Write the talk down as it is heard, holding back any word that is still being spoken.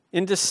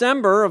In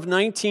December of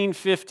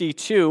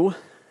 1952,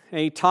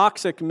 a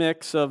toxic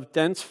mix of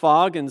dense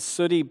fog and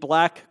sooty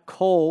black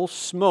coal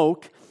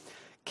smoke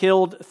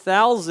killed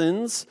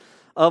thousands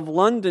of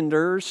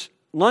Londoners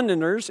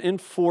in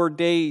 4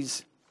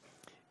 days.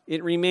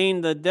 It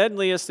remained the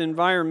deadliest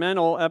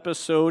environmental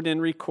episode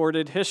in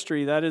recorded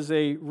history. That is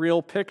a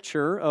real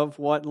picture of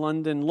what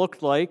London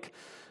looked like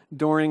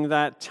during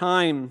that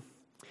time.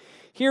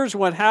 Here's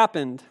what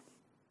happened.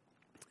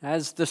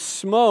 As the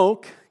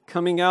smoke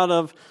coming out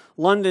of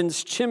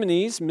London's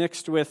chimneys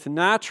mixed with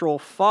natural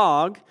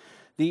fog,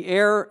 the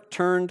air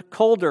turned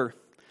colder.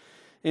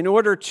 In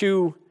order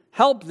to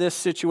help this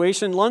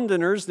situation,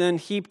 Londoners then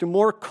heaped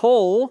more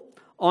coal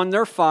on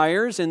their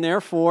fires and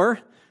therefore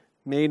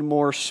made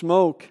more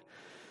smoke.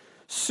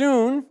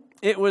 Soon,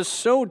 it was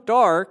so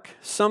dark,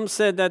 some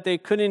said that they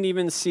couldn't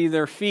even see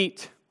their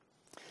feet.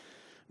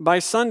 By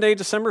Sunday,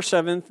 December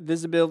 7th,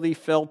 visibility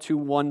fell to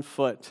 1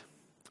 foot.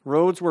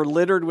 Roads were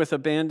littered with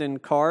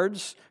abandoned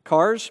cars.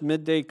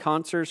 Midday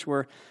concerts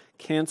were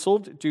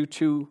canceled due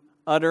to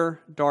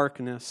utter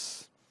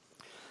darkness.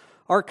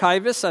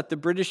 Archivists at the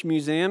British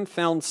Museum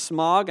found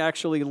smog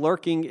actually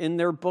lurking in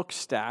their book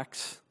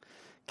stacks.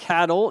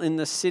 Cattle in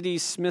the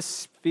city's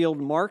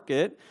Smithfield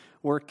Market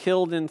were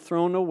killed and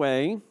thrown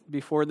away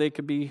before they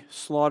could be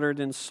slaughtered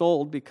and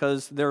sold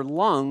because their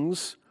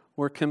lungs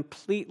were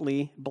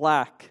completely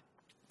black.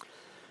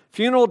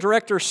 Funeral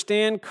director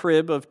Stan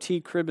Cribb of T.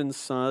 Cribb &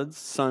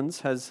 Sons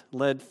has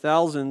led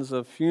thousands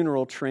of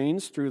funeral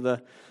trains through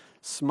the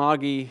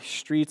smoggy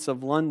streets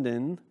of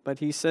London, but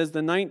he says the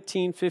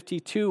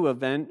 1952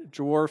 event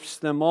dwarfs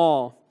them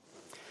all.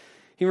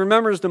 He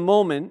remembers the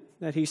moment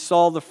that he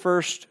saw the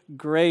first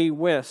gray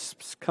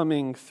wisps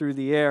coming through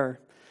the air.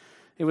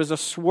 It was a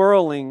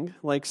swirling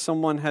like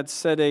someone had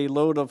set a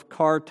load of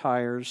car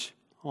tires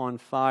on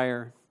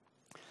fire.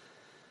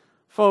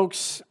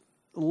 Folks,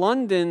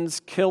 London's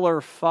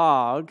killer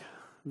fog,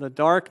 the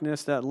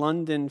darkness that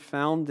London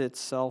found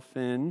itself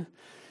in,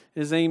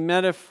 is a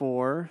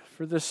metaphor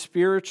for the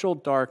spiritual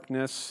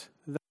darkness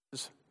that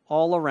is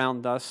all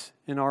around us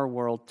in our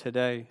world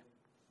today.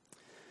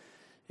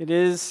 It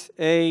is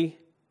a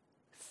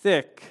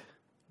thick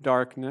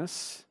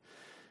darkness,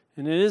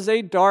 and it is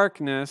a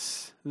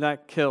darkness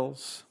that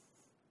kills.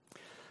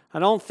 I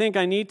don't think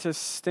I need to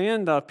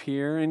stand up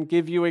here and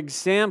give you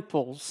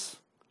examples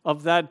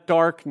of that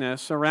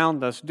darkness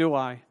around us, do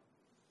I?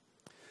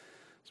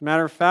 As a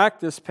matter of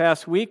fact, this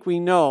past week we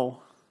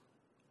know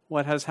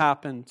what has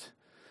happened.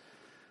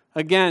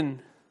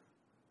 Again,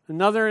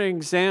 another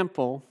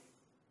example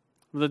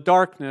of the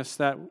darkness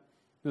that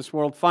this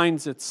world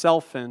finds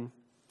itself in.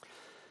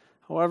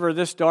 However,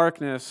 this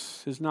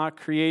darkness is not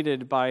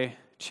created by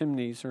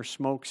chimneys or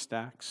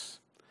smokestacks.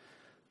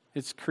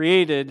 It's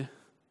created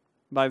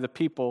by the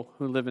people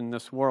who live in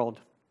this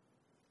world.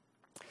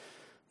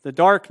 The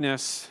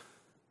darkness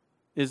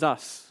is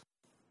us.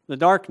 The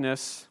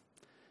darkness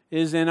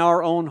is in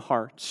our own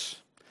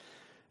hearts.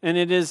 And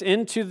it is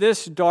into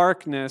this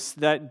darkness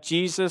that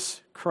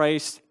Jesus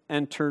Christ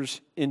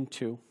enters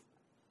into.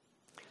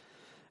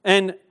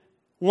 And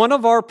one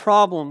of our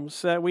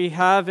problems that we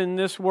have in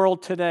this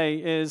world today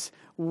is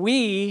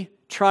we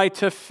try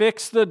to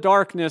fix the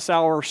darkness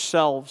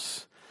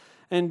ourselves.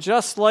 And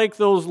just like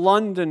those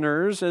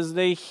Londoners, as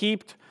they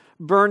heaped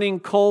burning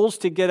coals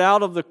to get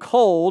out of the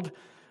cold,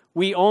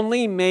 we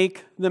only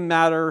make the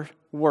matter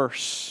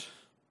worse.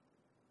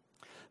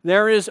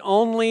 There is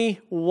only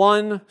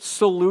one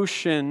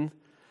solution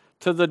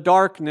to the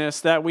darkness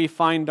that we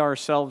find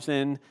ourselves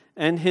in,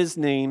 and His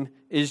name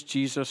is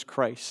Jesus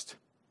Christ.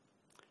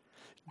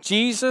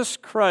 Jesus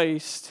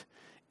Christ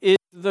is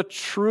the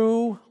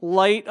true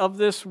light of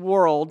this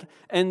world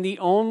and the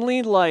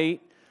only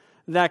light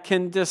that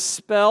can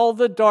dispel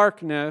the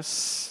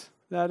darkness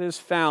that is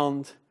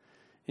found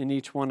in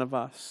each one of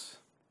us.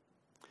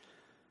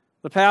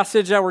 The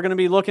passage that we're going to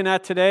be looking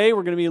at today,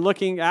 we're going to be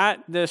looking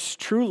at this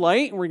true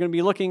light, and we're going to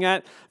be looking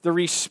at the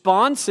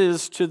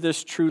responses to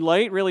this true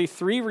light, really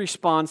 3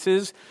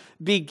 responses,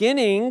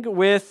 beginning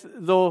with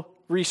the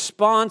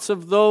response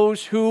of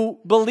those who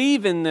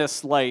believe in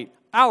this light,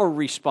 our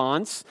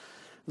response,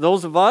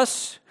 those of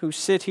us who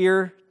sit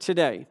here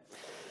today.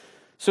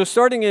 So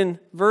starting in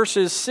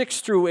verses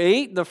 6 through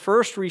 8, the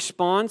first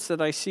response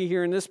that I see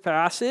here in this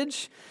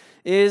passage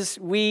is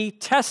we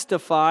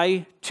testify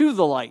to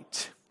the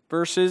light.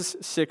 Verses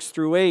 6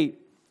 through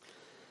 8.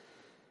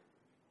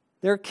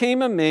 There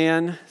came a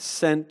man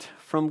sent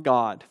from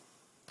God,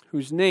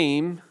 whose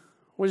name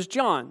was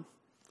John.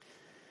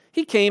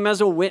 He came as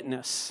a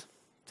witness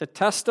to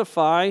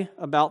testify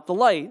about the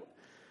light,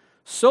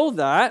 so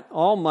that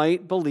all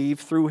might believe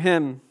through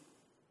him.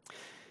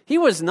 He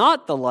was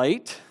not the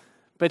light,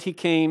 but he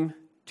came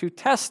to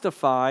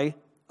testify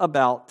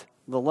about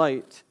the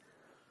light.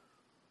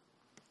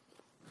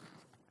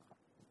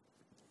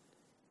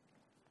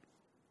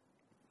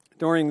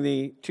 During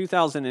the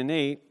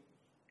 2008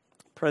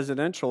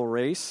 presidential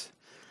race,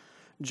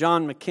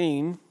 John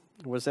McCain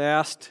was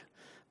asked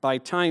by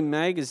Time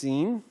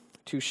magazine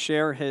to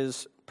share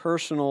his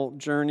personal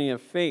journey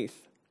of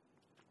faith.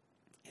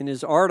 In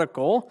his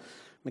article,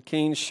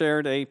 McCain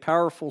shared a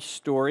powerful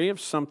story of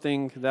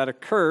something that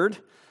occurred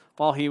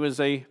while he was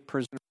a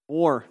prisoner of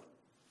war.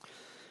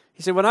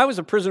 He said, when I was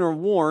a prisoner of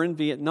war in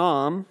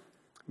Vietnam,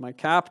 my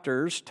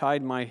captors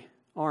tied my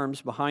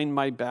arms behind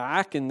my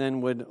back and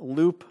then would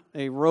loop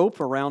a rope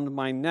around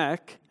my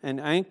neck and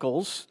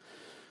ankles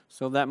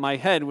so that my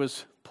head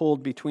was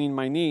pulled between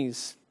my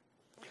knees.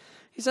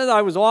 He said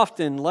I was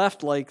often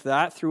left like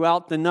that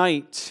throughout the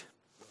night.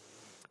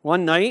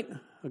 One night,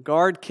 a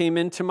guard came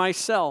into my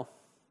cell.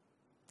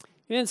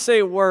 He didn't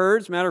say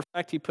words. Matter of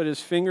fact, he put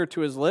his finger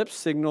to his lips,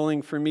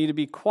 signaling for me to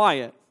be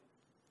quiet.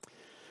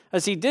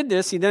 As he did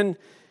this, he then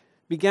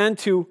began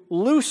to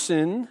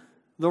loosen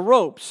the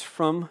ropes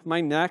from my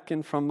neck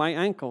and from my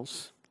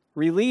ankles,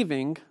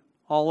 relieving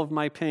all of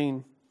my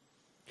pain.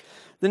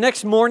 The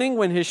next morning,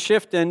 when his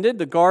shift ended,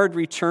 the guard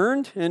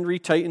returned and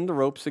retightened the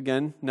ropes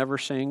again, never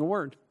saying a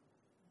word.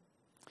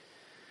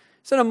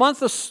 He said a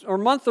month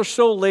or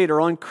so later,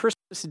 on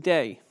Christmas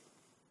Day,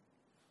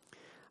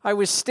 I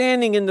was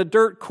standing in the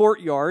dirt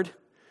courtyard,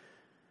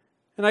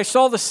 and I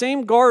saw the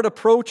same guard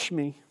approach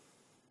me.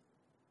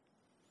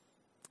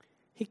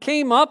 He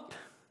came up,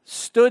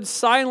 stood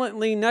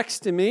silently next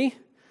to me,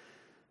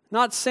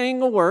 not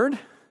saying a word,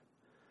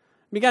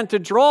 began to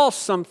draw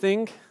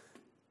something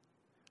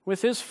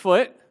with his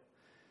foot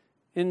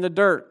in the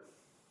dirt.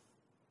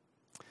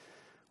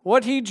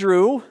 What he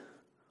drew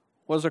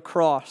was a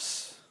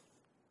cross.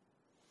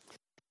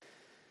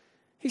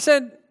 He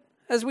said,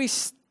 as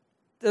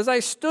I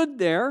stood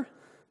there,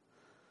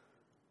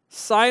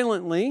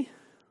 silently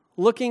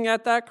looking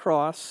at that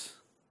cross,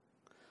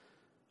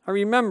 I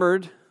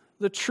remembered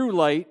the true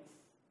light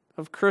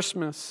of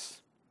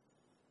Christmas,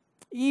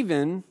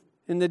 even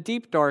in the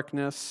deep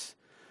darkness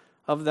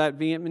of that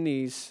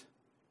Vietnamese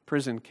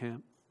prison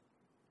camp.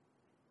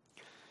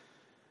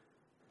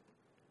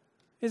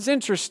 It's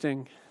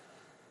interesting.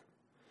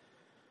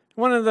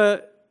 One of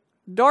the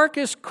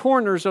darkest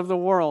corners of the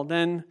world,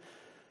 and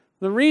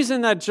the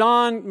reason that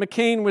John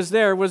McCain was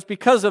there was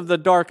because of the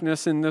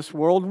darkness in this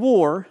world,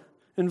 war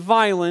and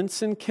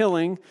violence and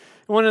killing.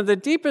 One of the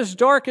deepest,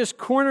 darkest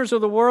corners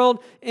of the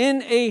world,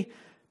 in a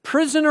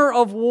prisoner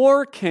of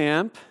war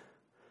camp,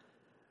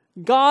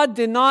 God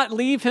did not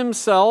leave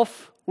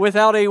himself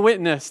without a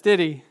witness, did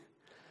he?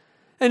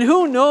 And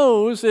who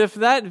knows if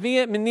that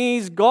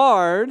Vietnamese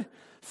guard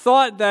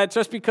thought that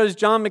just because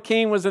John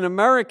McCain was an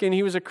American,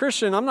 he was a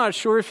Christian. I'm not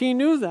sure if he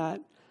knew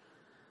that.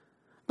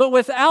 But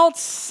without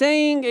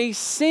saying a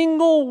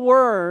single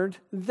word,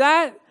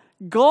 that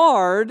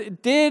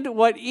guard did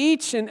what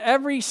each and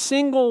every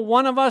single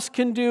one of us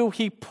can do.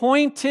 He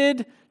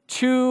pointed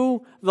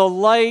to the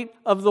light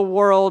of the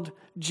world,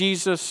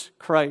 Jesus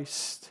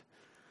Christ.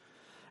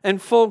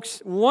 And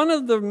folks, one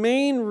of the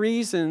main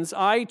reasons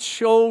I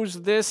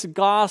chose this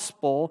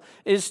gospel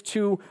is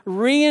to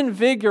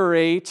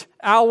reinvigorate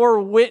our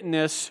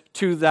witness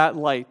to that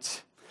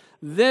light.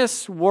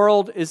 This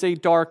world is a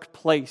dark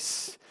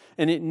place,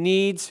 and it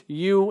needs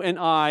you and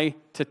I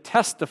to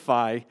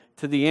testify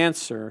to the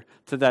answer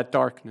to that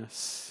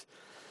darkness.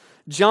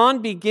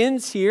 John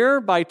begins here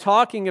by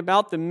talking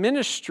about the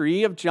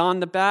ministry of John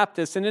the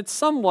Baptist, and it's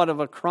somewhat of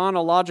a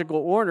chronological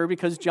order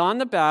because John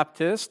the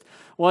Baptist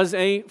was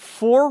a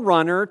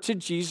forerunner to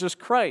Jesus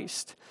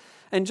Christ.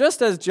 And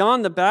just as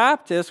John the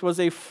Baptist was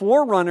a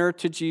forerunner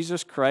to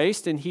Jesus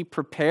Christ, and he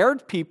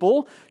prepared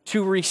people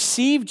to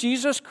receive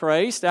Jesus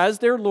Christ as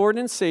their Lord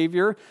and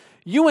Savior,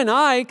 you and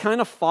I kind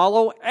of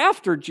follow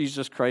after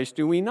Jesus Christ,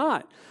 do we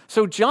not?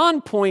 So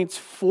John points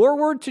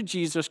forward to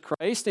Jesus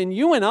Christ, and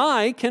you and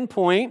I can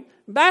point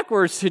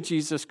backwards to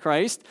Jesus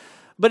Christ,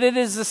 but it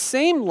is the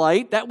same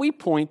light that we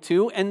point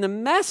to, and the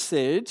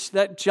message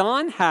that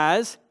John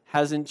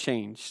hasn't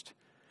changed.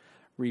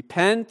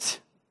 Repent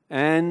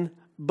and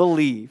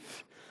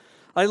believe.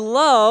 I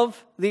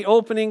love the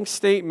opening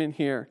statement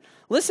here.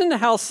 Listen to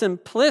how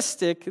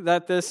simplistic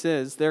that this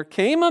is. There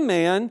came a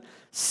man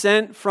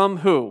sent from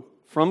who?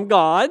 From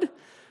God.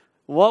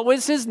 What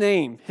was his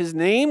name? His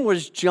name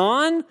was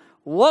John.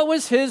 What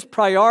was his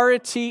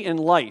priority in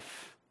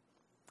life?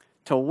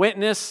 To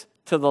witness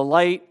to the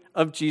light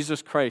of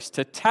Jesus Christ,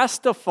 to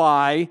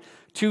testify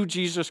to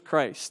Jesus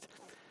Christ.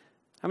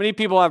 How many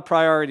people have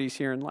priorities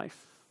here in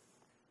life?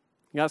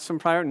 You got some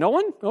priorities? No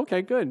one?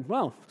 Okay, good.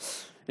 Well,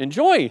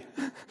 enjoy.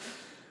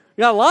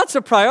 We got lots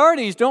of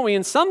priorities, don't we?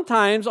 And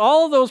sometimes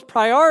all of those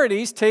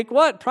priorities take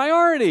what?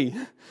 Priority.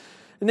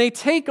 And they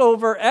take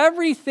over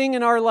everything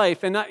in our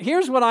life. And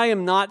here's what I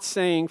am not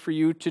saying for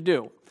you to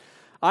do.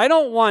 I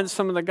don't want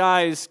some of the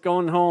guys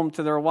going home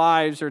to their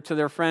wives or to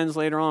their friends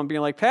later on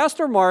being like,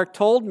 Pastor Mark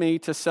told me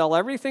to sell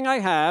everything I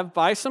have,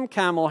 buy some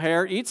camel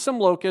hair, eat some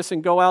locusts,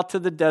 and go out to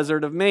the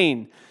desert of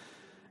Maine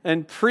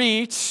and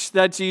preach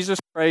that Jesus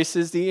Christ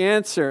is the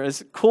answer.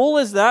 As cool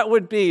as that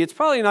would be, it's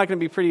probably not going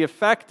to be pretty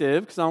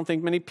effective because I don't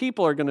think many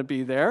people are going to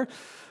be there.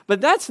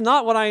 But that's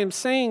not what I am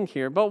saying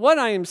here. But what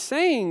I am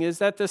saying is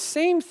that the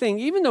same thing,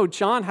 even though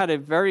John had a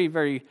very,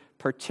 very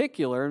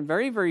particular and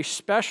very, very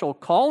special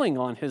calling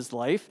on his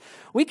life,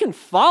 we can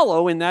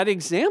follow in that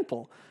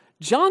example.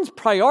 John's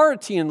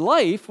priority in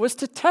life was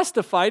to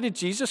testify to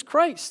Jesus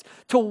Christ,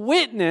 to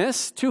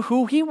witness to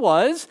who he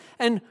was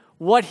and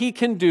what he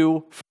can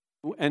do for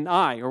you and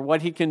I, or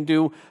what he can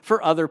do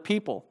for other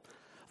people.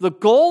 The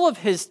goal of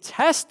his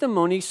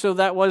testimony so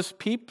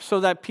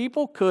that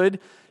people could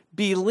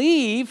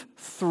believe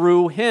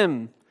through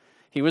him.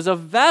 He was a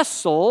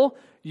vessel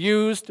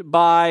used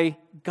by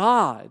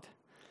God.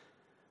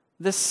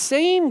 The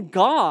same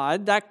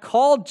God that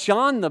called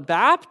John the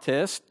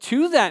Baptist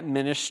to that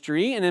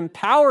ministry and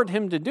empowered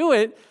him to do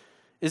it,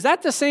 is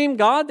that the same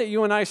God that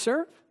you and I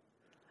serve?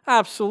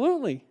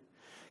 Absolutely.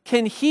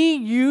 Can he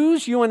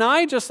use you and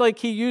I just like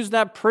he used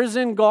that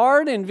prison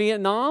guard in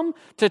Vietnam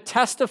to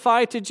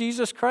testify to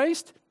Jesus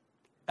Christ?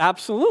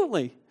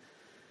 Absolutely.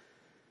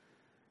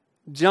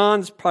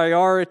 John's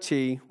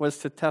priority was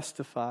to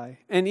testify.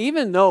 And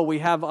even though we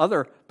have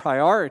other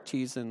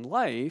priorities in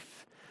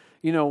life,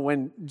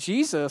 when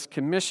Jesus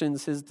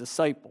commissions his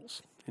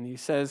disciples and he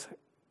says,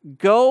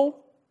 go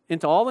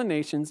into all the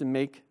nations and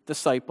make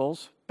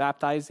disciples,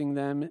 baptizing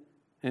them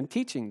and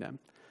teaching them.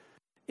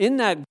 In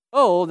that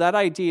go, that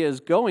idea is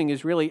going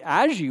is really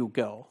as you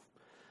go.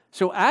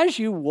 So as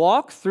you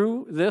walk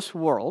through this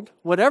world,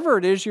 whatever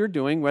it is you're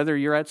doing, whether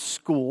you're at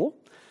school,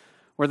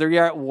 whether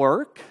you're at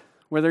work,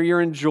 whether you're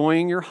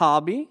enjoying your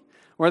hobby,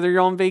 whether you're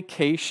on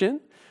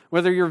vacation,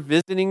 whether you're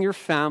visiting your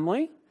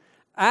family,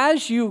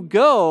 as you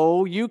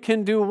go, you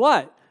can do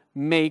what?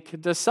 Make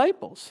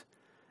disciples.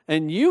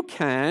 And you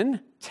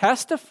can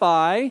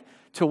testify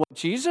to what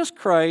Jesus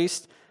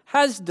Christ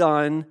has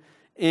done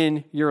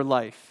in your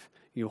life.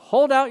 You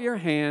hold out your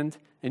hand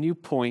and you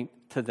point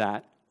to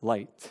that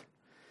light.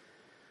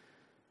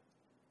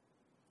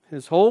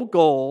 His whole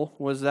goal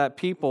was that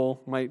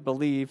people might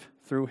believe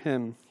through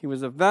him. He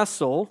was a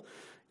vessel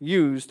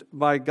used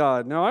by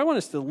God. Now, I want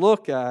us to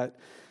look at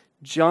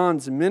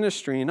John's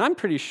ministry, and I'm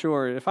pretty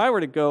sure if I were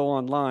to go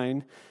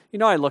online,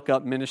 I look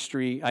up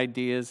ministry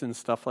ideas and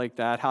stuff like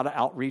that, how to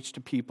outreach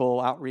to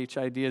people, outreach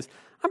ideas.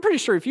 I'm pretty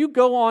sure if you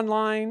go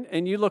online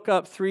and you look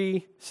up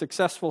 3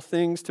 successful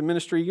things to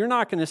ministry, you're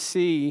not going to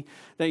see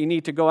that you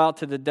need to go out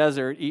to the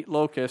desert, eat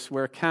locusts,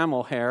 wear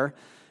camel hair,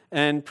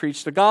 and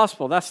preach the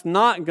gospel. That's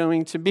not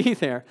going to be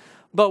there.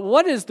 But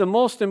what is the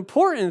most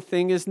important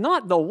thing is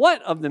not the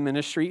what of the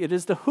ministry, it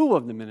is the who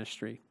of the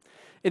ministry.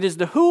 It is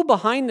the who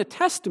behind the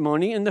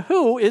testimony, and the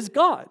who is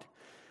God.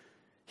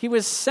 He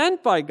was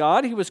sent by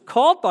God, he was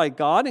called by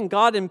God, and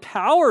God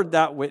empowered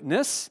that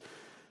witness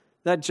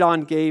that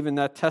John gave in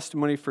that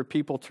testimony for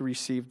people to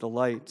receive the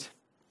light.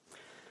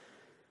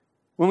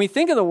 When we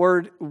think of the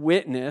word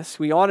witness,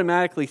 we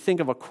automatically think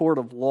of a court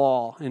of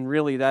law, and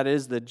really that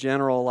is the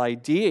general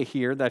idea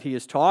here that he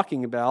is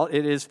talking about.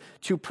 It is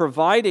to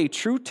provide a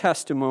true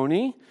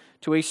testimony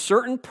to a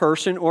certain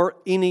person or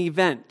an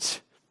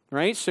event.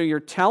 Right? So you're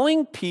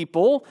telling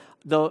people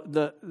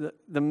the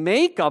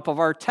makeup of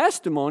our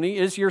testimony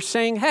is you're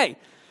saying, hey,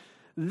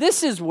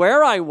 this is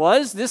where I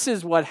was, this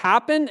is what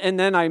happened, and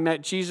then I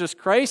met Jesus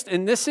Christ,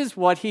 and this is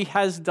what he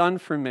has done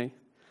for me.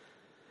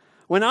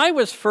 When I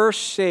was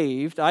first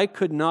saved, I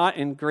could not,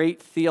 in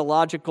great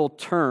theological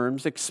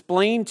terms,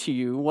 explain to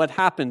you what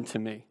happened to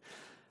me.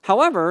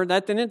 However,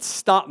 that didn't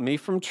stop me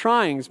from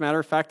trying. As a matter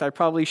of fact, I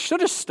probably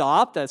should have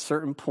stopped at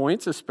certain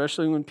points,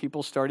 especially when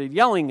people started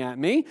yelling at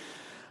me.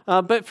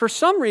 But for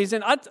some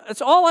reason,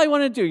 that's all I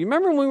want to do. You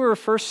remember when we were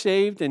first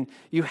saved and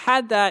you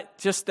had that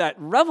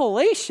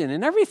revelation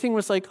and everything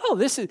was like, oh,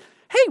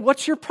 hey,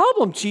 what's your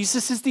problem?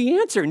 Jesus is the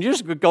answer. And you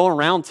just go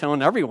around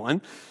telling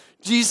everyone,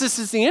 Jesus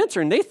is the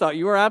answer. And they thought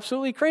you were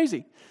absolutely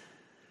crazy.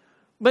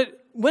 But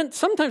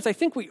sometimes I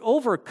think we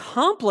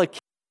overcomplicate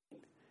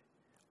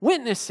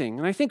witnessing,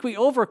 and I think we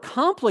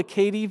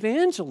overcomplicate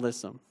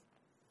evangelism.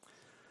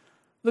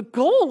 The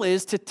goal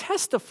is to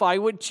testify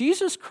what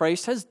Jesus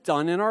Christ has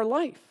done in our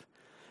life.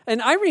 And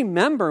I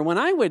remember when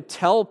I would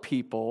tell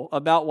people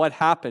about what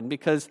happened,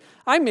 because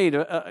I made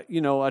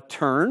a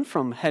turn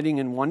from heading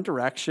in one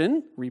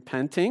direction,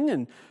 repenting,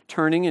 and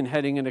turning and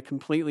heading in a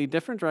completely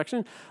different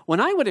direction. When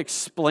I would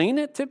explain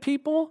it to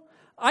people,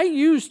 I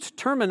used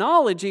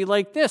terminology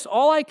like this.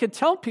 All I could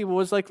tell people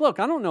was like, look,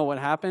 I don't know what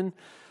happened,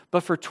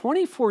 but for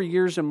 24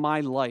 years of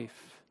my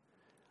life,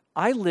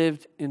 I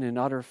lived in an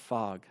utter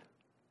fog.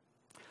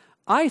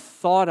 I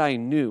thought I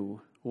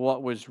knew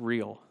what was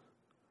real.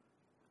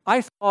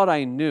 I thought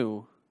I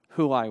knew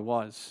who I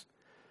was,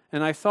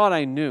 and I thought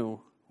I knew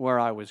where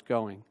I was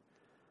going.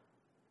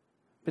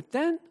 But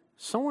then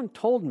someone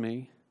told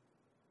me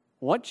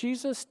what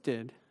Jesus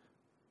did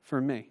for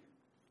me.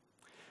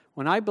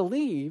 When I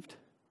believed,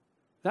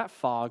 that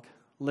fog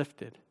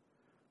lifted.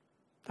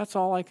 That's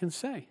all I can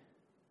say.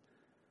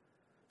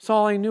 That's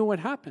all I knew what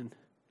happened.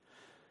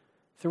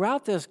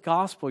 Throughout this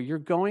gospel, you're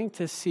going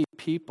to see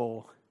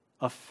people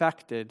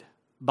affected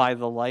by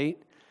the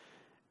light.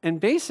 And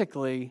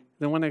basically,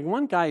 then when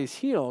one guy is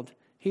healed,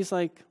 he's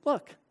like,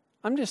 look,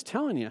 I'm just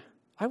telling you,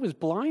 I was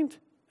blind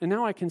and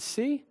now I can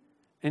see,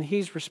 and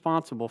he's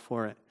responsible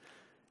for it.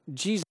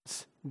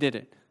 Jesus did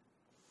it.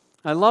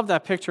 I love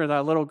that picture of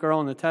that little girl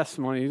in the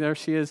testimony. There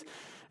she is.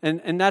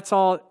 And that's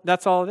all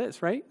it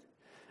is, right?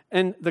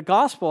 And the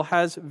gospel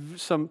has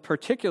some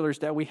particulars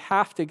that we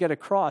have to get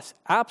across,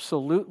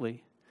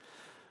 absolutely.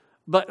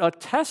 But a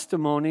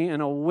testimony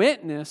and a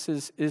witness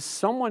is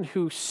someone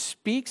who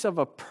speaks of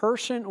a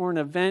person or an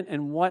event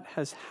and what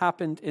has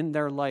happened in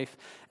their life.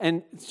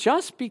 And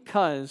just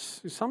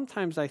because,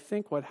 sometimes I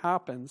think what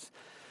happens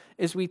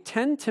is we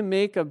tend to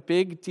make a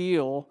big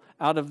deal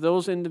out of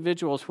those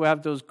individuals who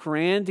have those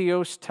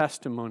grandiose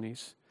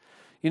testimonies.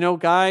 You know,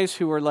 guys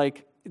who are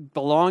like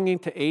belonging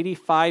to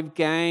 85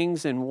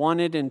 gangs and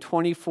wanted in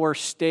 24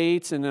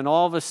 states, and then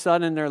all of a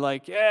sudden they're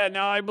like, yeah,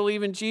 now I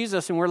believe in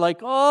Jesus. And we're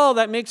like, oh,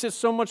 that makes it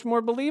so much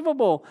more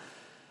believable.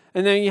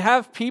 And then you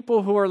have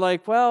people who are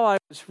like, well, I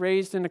was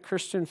raised in a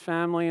Christian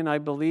family and I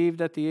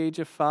believed at the age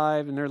of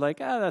 5. And they're like,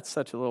 that's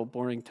such a little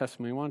boring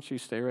testimony. Why don't you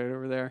stay right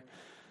over there?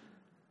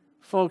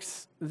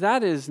 Folks,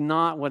 that is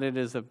not what it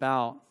is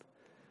about.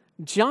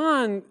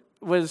 John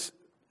was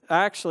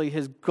actually,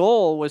 his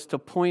goal was to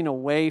point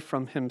away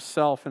from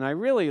himself. And I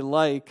really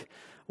like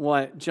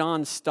what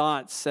John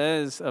Stott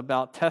says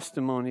about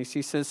testimonies.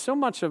 He says, so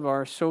much of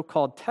our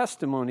so-called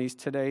testimonies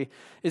today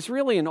is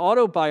really an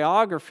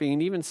autobiography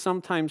and even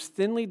sometimes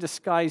thinly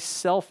disguised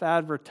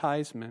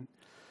self-advertisement.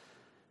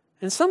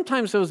 And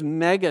sometimes those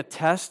mega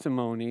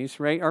testimonies,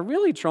 right, are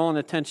really drawing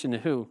attention to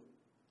who?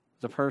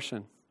 The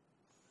person.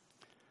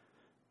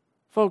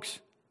 Folks,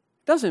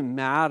 it doesn't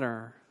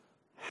matter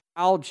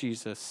how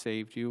Jesus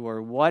saved you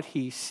or what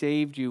he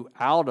saved you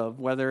out of,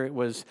 whether it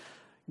was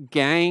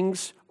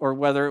gangs or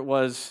whether it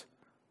was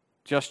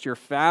just your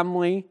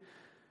family.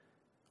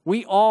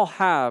 We all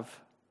have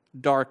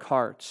dark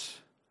hearts.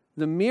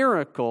 The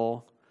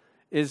miracle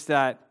is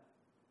that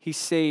he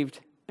saved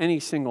any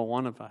single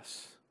one of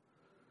us.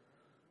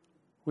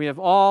 We have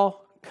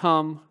all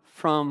come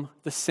from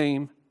the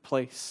same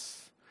place.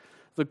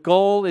 The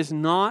goal is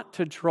not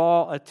to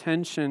draw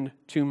attention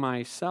to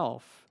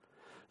myself.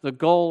 The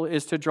goal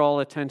is to draw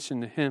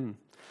attention to him.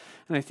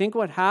 And I think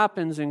what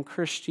happens in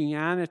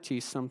Christianity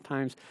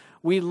sometimes,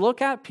 we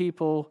look at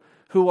people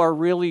who are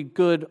really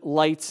good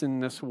lights in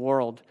this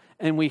world,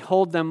 and we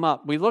hold them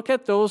up. We look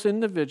at those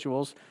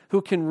individuals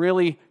who can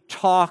really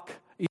talk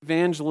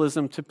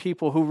evangelism to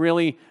people who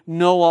really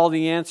know all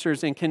the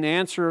answers and can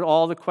answer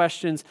all the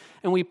questions,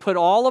 and we put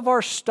all of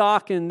our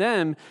stock in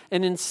them,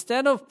 and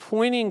instead of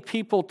pointing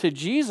people to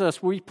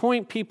Jesus, we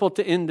point people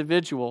to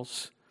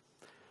individuals.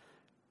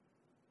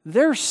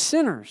 They're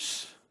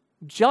sinners,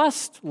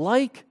 just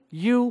like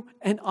you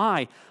and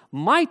I.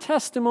 My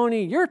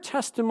testimony, your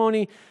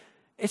testimony,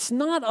 it's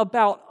not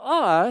about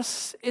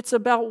us, it's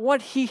about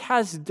what he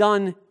has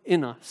done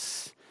in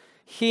us.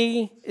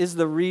 He is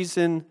the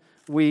reason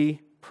we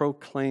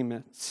proclaim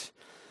it.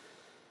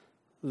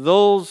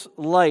 Those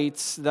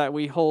lights that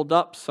we hold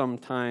up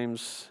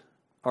sometimes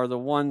are the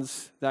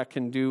ones that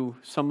can do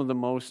some of the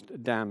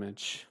most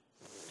damage.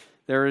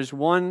 There is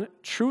one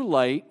true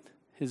light.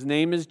 His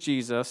name is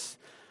Jesus.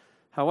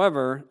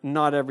 However,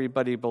 not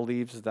everybody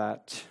believes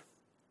that.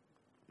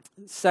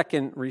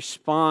 Second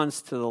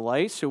response to the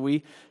light. So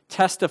we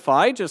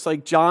testify, just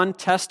like John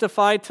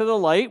testified to the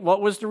light.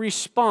 What was the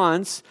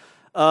response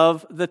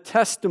of the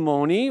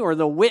testimony or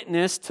the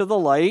witness to the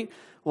light?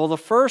 Well, the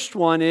first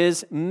one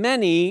is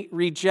many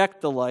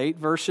reject the light,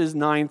 verses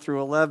 9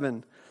 through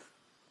 11.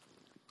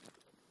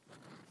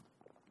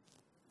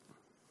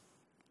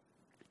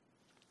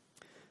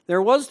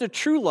 There was the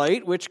true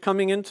light, which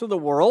coming into the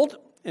world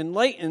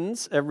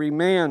enlightens every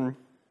man.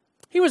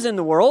 He was in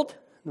the world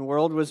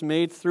was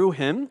made through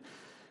him,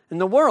 and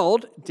the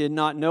world did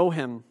not know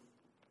him.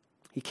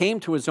 He came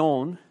to his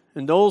own,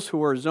 and those who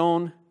were his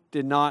own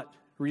did not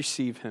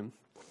receive him.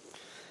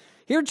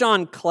 Here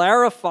John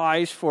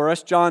clarifies for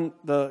us, John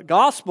the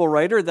gospel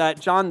writer, that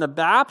John the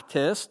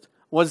Baptist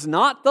was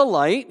not the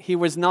light. He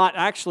was not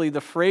actually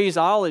the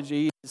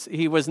phraseology.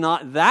 He was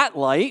not that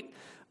light,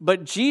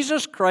 but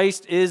Jesus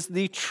Christ is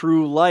the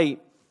true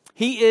light.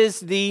 He is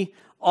the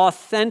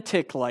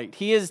authentic light.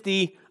 He is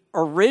the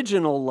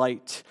original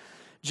light.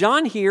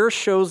 John here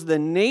shows the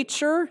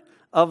nature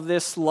of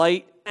this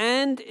light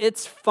and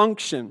its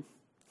function.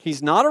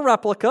 He's not a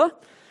replica.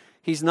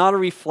 He's not a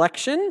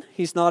reflection.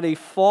 He's not a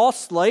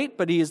false light,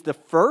 but he is the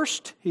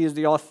first. He is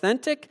the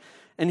authentic,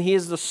 and he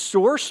is the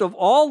source of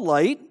all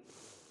light.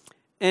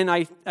 And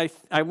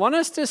I want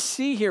us to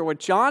see here what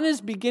John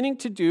is beginning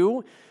to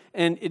do,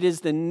 and it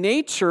is the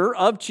nature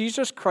of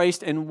Jesus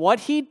Christ and what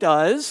he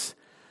does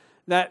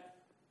that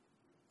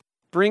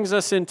brings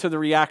us into the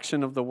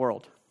reaction of the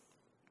world.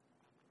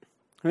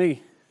 Let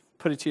me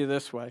put it to you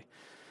this way.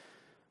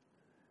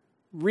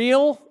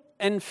 Real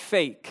and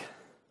fake,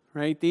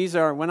 right? These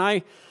are, when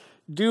I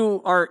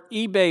do our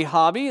eBay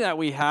hobby that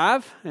we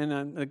have,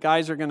 and the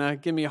guys are going to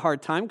give me a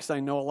hard time because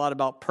I know a lot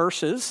about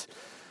purses.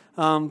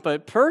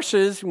 But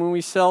purses, when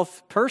we sell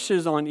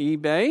purses on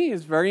eBay,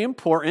 is very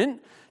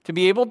important to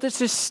be able to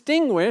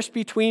distinguish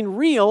between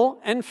real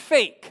and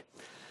fake.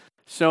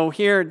 So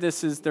here, there's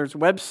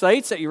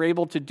websites that you're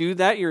able to do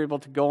that. You're able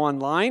to go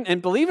online.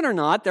 And believe it or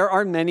not, there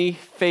are many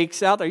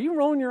fakes out there. Are you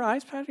rolling your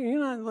eyes, Patrick? You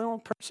know little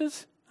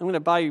purses? I'm going to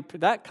buy you.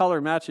 That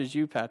color matches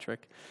you,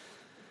 Patrick.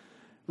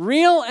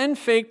 Real and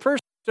fake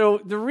purses.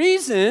 So the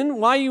reason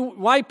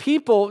why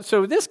people,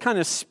 so this kind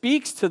of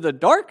speaks to the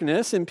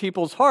darkness in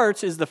people's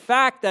hearts, is the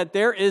fact that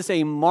there is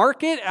a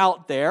market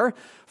out there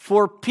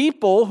for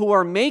people who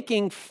are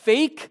making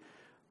fake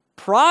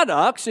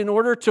products in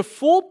order to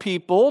fool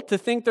people to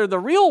think they're the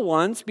real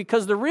ones,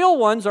 because the real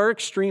ones are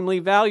extremely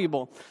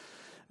valuable.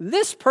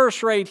 This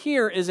purse right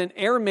here is an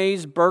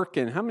Hermes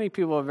Birkin. How many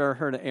people have ever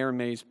heard of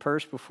Hermes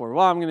purse before?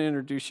 Well, I'm going to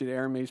introduce you to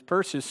Hermes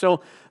purses.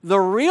 So the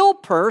real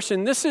purse,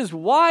 and this is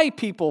why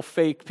people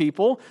fake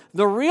people,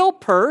 the real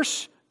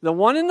purse, the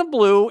one in the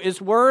blue,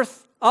 is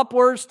worth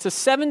upwards to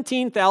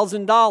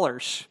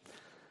 $17,000.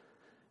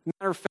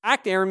 Matter of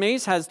fact,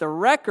 Hermes has the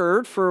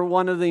record for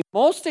one of the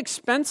most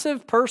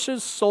expensive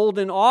purses sold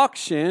in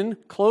auction,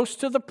 close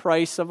to the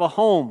price of a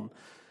home.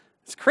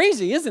 It's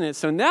crazy, isn't it?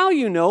 So now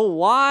you know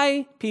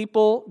why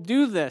people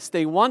do this.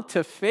 They want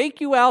to fake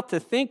you out to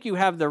think you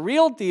have the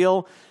real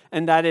deal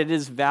and that it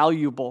is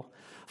valuable.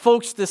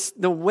 Folks,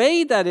 the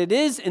way that it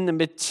is in the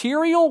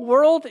material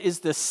world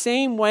is the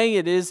same way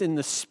it is in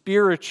the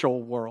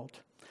spiritual world.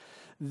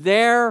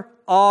 There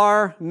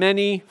are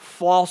many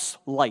false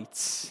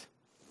lights.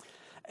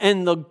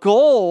 And the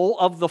goal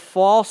of the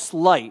false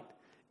light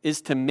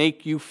is to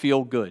make you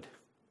feel good.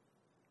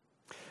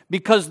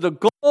 Because the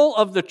goal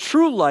of the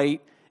true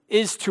light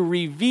is to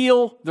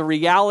reveal the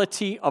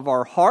reality of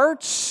our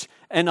hearts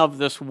and of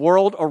this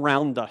world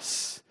around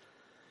us.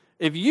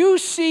 If you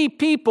see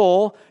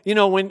people,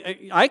 when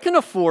I can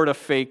afford a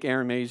fake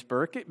Hermes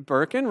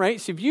Birkin, right?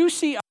 So if you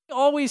see, I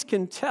always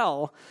can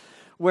tell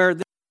where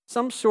there's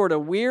some sort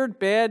of weird,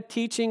 bad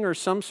teaching or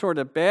some sort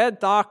of bad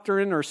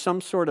doctrine or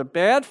some sort of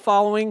bad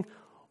following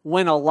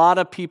when a lot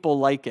of people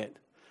like it,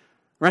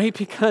 right?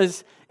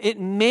 Because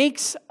it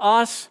makes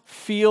us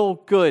feel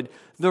good.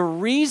 The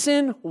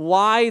reason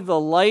why the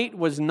light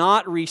was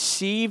not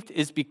received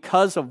is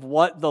because of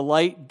what the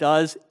light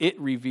does. It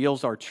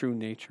reveals our true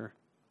nature.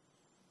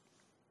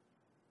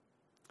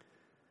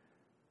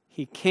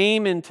 He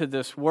came into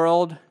this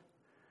world,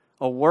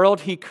 a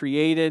world he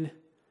created.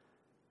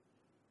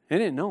 They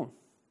didn't know him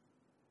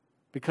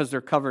because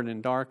they're covered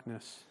in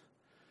darkness.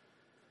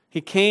 He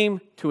came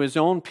to his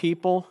own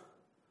people,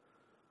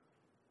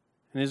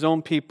 and his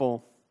own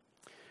people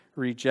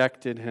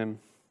rejected him.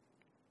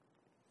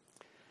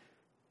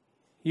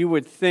 You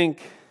would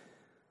think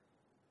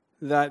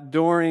that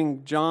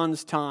during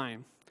John's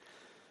time,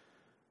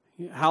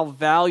 how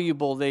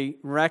valuable they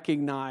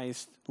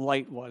recognized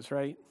light was,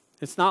 right?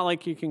 It's not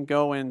like you can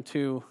go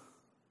into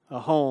a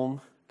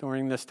home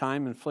during this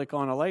time and flick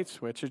on a light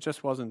switch. It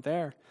just wasn't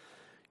there.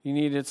 You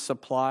needed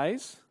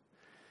supplies.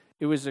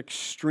 It was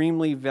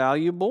extremely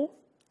valuable.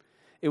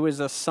 It was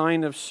a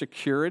sign of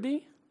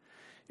security.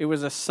 It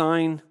was a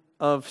sign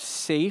of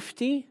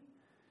safety.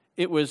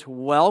 It was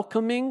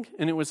welcoming,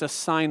 and it was a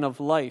sign of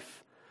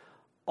life.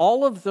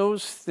 All of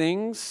those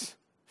things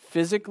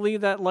physically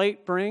that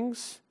light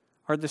brings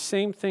are the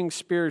same things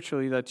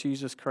spiritually that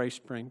Jesus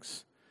Christ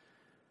brings.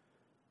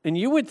 And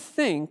you would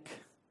think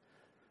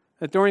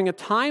that during a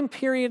time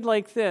period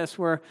like this,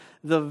 where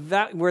the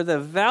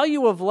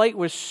value of light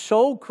was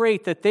so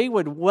great that they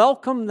would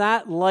welcome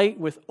that light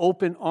with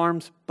open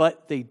arms,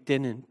 but they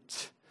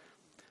didn't.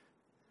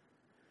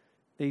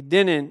 They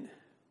didn't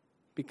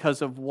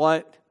because of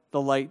what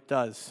the light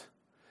does.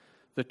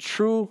 The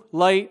true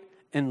light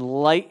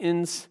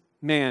enlightens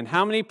man.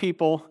 How many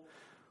people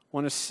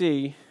want to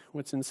see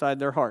what's inside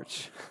their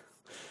hearts?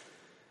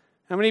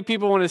 How many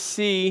people want to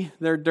see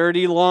their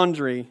dirty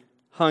laundry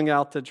hung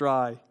out to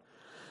dry?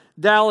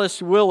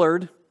 Dallas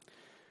Willard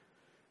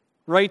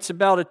writes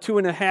about a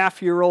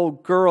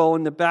 2.5-year-old girl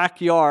in the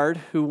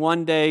backyard who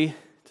one day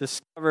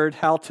discovered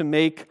how to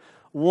make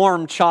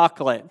warm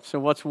chocolate. So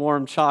what's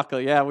warm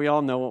chocolate? Yeah, we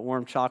all know what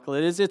warm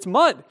chocolate is. It's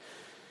mud.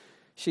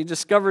 She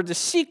discovered the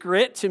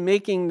secret to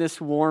making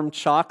this warm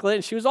chocolate,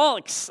 and she was all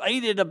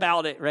excited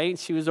about it, right?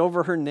 She was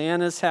over her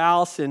Nana's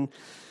house and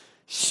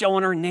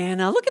showing her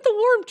Nana, look at the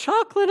warm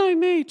chocolate I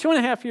made.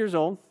 2.5 years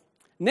old.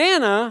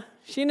 Nana,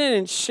 she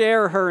didn't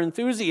share her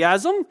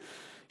enthusiasm.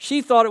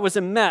 She thought it was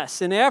a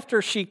mess, and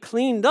after she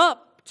cleaned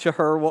up to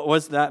her what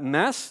was that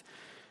mess,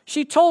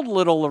 she told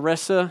little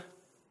Larissa,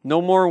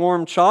 no more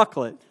warm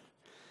chocolate.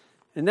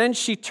 And then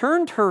she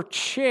turned her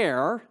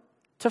chair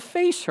to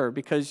face her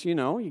because,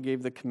 you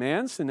gave the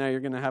commands, and now you're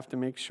going to have to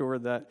make sure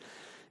that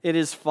it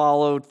is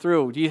followed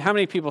through. How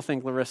many people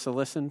think Larissa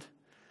listened?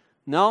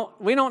 No,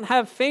 we don't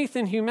have faith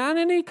in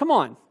humanity? Come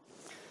on.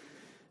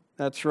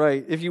 That's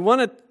right. If you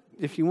want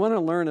to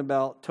learn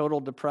about total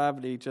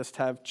depravity, just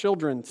have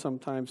children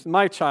sometimes.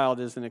 My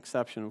child is an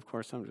exception, of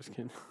course. I'm just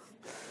kidding.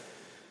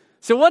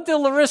 So what did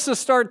Larissa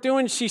start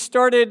doing? She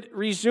started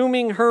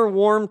resuming her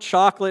warm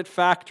chocolate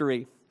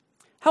factory.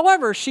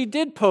 However, she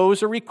did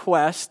pose a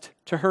request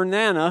to her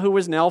Nana, who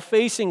was now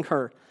facing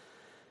her.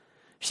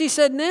 She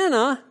said,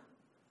 Nana,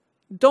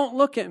 don't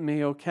look at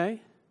me,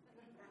 okay?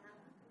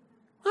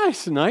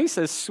 That's nice,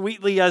 as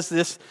sweetly as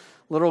this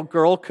little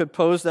girl could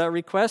pose that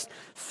request.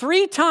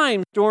 3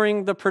 times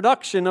during the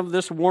production of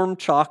this warm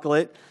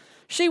chocolate,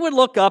 she would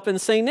look up and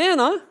say,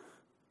 Nana,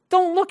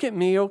 don't look at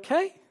me,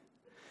 okay?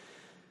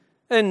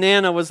 And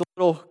Nana was a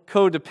little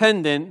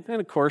codependent,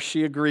 and of course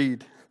she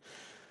agreed.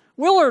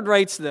 Willard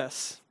writes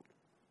this: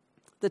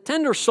 "The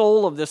tender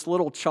soul of this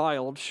little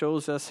child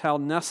shows us how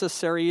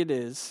necessary it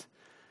is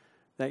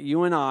that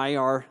you and I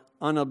are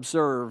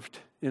unobserved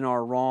in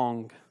our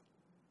wrong.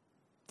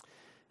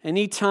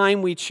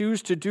 Anytime we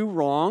choose to do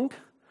wrong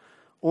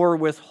or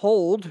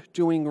withhold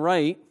doing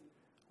right,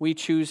 we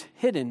choose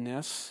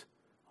hiddenness,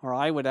 or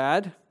I would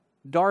add,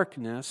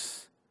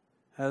 darkness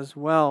as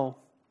well."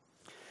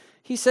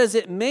 He says,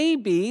 "It may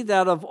be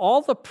that of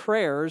all the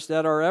prayers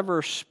that are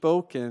ever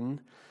spoken,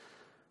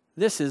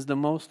 this is the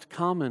most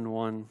common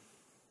one,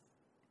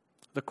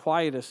 the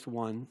quietest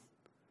one,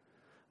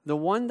 the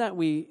one that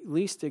we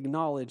least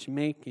acknowledge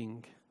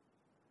making.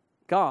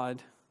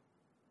 God,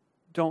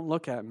 don't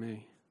look at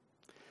me."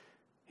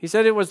 He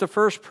said it was the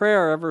first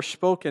prayer ever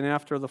spoken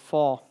after the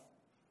fall.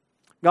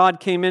 God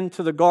came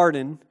into the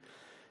garden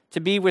to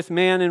be with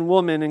man and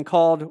woman and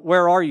called,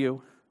 "Where are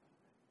you?"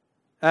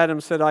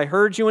 Adam said, "I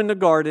heard you in the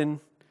garden,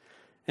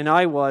 and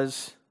I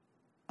was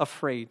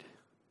afraid."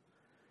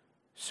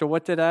 So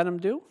what did Adam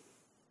do?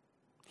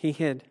 He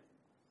hid.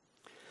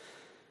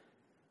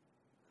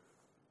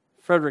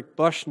 Frederick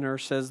Buechner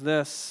says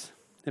this: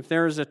 "If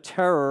there is a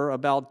terror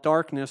about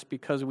darkness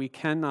because we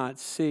cannot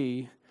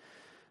see,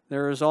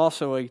 there is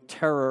also a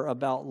terror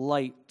about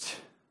light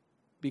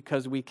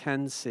because we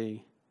can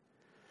see.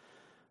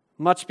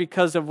 Much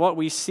because of what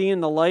we see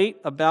in the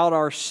light about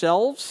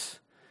ourselves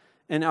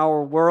and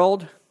our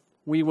world,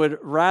 we would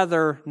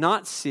rather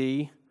not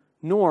see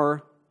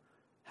nor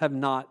have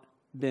not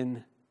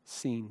been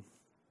seen."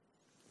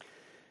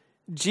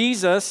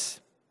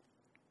 Jesus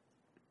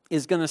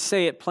is going to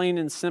say it plain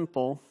and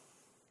simple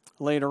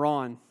later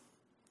on.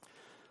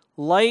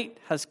 Light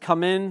has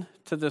come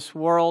into this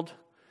world.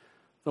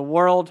 The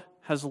world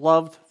has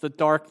loved the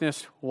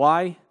darkness.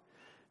 Why?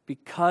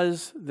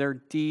 Because their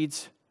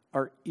deeds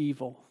are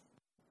evil.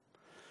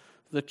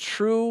 The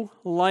true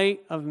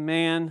light of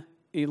man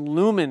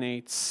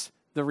illuminates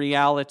the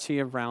reality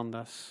around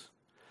us.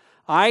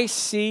 I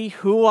see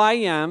who I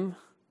am.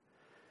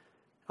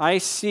 I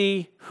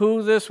see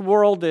who this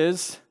world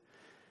is.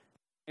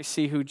 I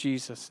see who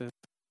Jesus is.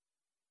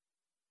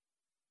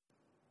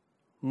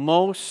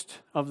 Most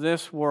of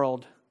this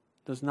world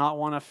does not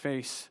want to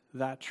face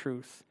that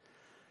truth.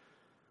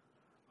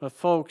 But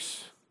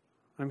folks,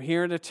 I'm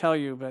here to tell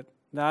you that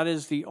that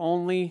is the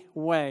only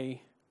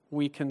way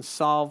we can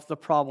solve the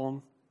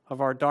problem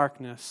of our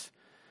darkness,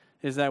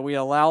 is that we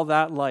allow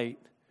that light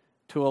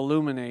to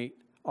illuminate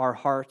our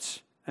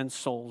hearts and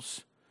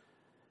souls,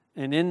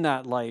 and in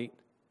that light,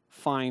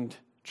 find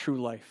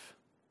true life.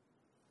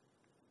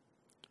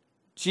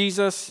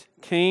 Jesus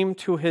came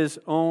to his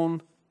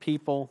own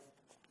people,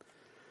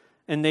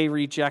 and they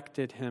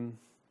rejected him.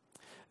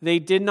 They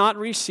did not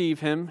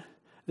receive him.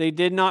 They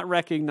did not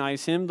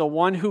recognize him, the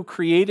one who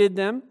created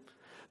them,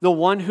 the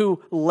one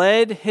who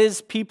led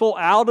his people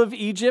out of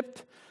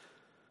Egypt.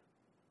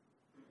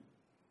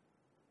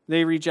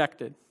 They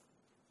rejected.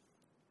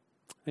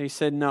 They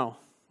said, no,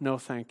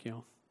 thank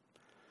you.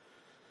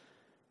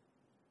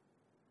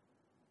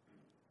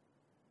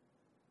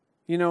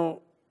 You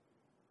know,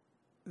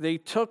 they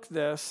took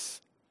this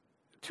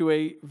to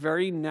a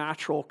very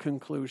natural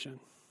conclusion.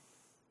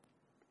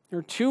 There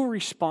are two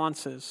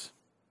responses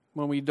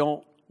when we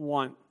don't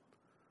want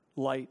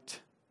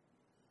light.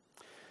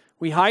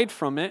 We hide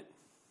from it,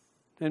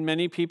 and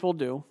many people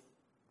do.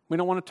 We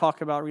don't want to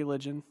talk about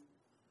religion.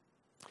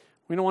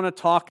 We don't want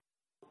to talk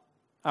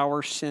about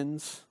our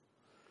sins.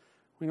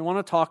 We don't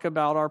want to talk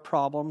about our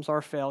problems,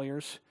 our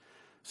failures.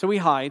 So we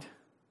hide,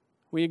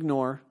 we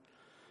ignore,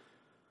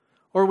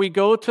 or we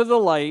go to the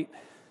light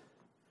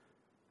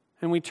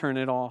and we turn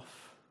it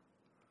off.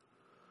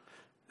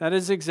 That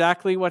is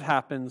exactly what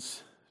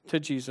happens to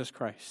Jesus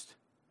Christ.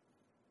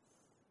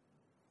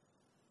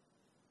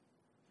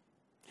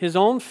 His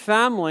own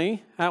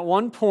family, at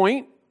one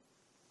point,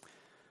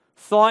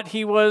 thought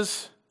he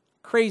was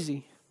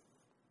crazy,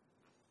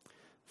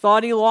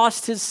 thought he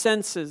lost his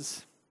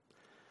senses.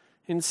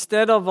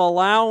 Instead of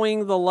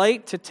allowing the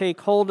light to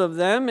take hold of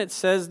them, it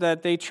says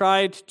that they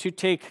tried to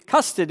take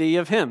custody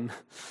of him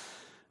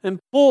and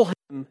pull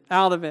him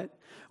out of it.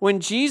 When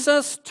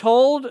Jesus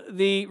told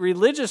the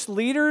religious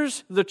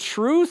leaders the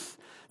truth,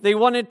 they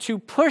wanted to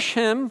push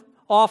him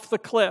off the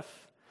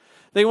cliff.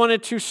 They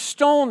wanted to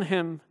stone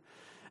him.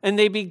 And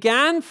they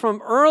began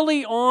from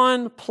early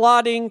on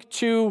plotting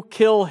to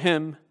kill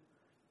him.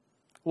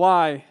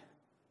 Why?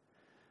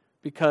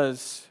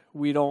 Because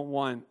we don't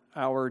want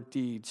our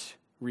deeds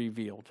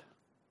revealed.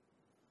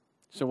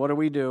 So what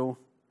do?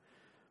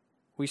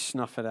 We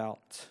snuff it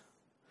out.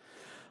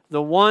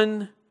 The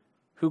one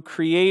who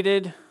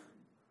created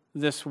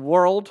this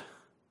world,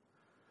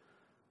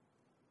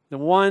 the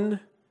one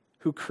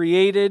who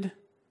created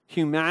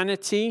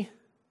humanity,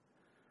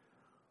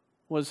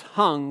 was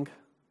hung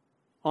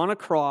on a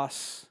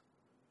cross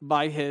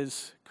by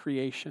his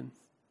creation.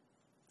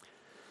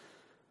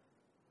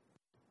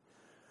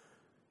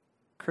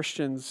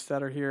 Christians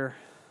that are here,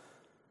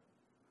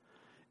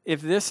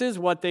 if this is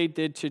what they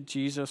did to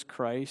Jesus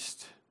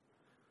Christ,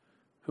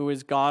 who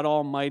is God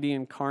Almighty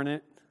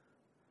incarnate,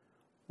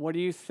 what do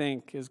you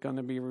think is going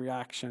to be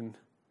reaction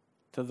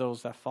to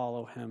those that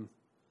follow him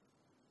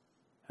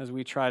as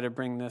we try to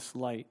bring this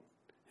light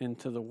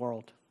into the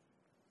world?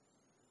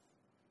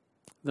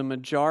 The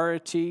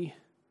majority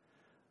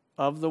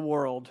of the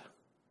world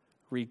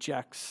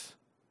rejects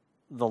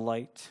the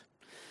light.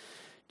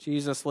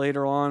 Jesus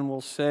later on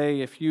will say,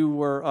 if you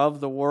were of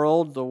the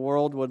world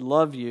would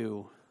love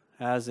you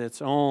as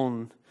its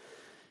own.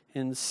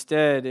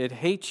 Instead, it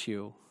hates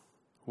you.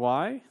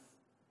 Why?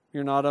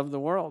 You're not of the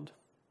world.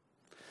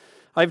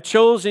 I've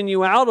chosen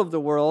you out of the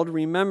world.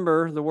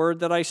 Remember the word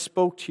that I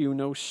spoke to you.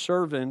 No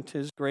servant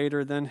is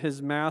greater than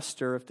his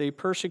master. If they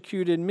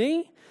persecuted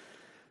me,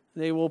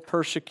 they will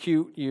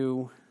persecute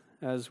you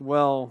as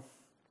well.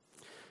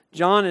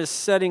 John is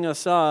setting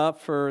us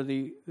up for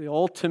the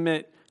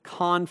ultimate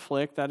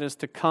conflict that is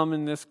to come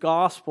in this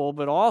gospel,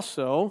 but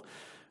also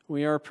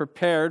we are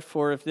prepared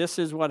for if this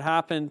is what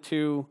happened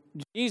to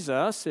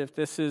Jesus, if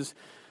this is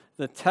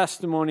the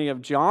testimony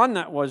of John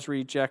that was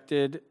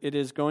rejected, it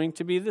is going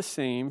to be the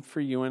same for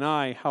you and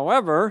I.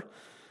 However,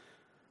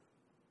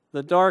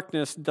 the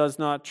darkness does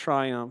not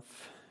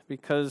triumph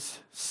because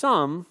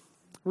some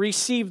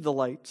receive the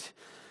light.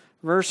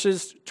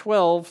 Verses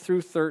 12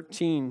 through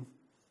 13.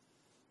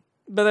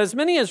 But as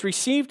many as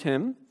received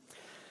him,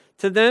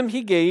 to them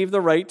he gave the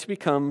right to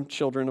become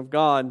children of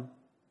God,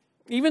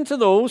 even to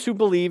those who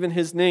believe in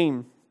his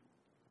name,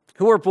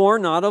 who were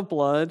born not of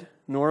blood,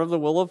 nor of the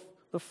will of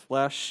the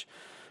flesh,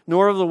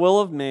 nor of the will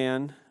of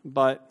man,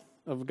 but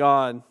of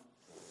God.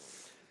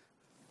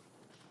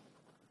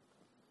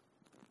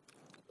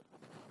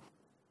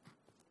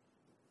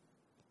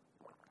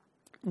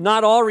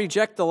 Not all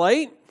reject the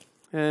light,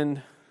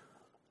 and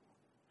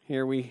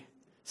here we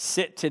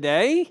sit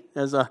today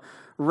as a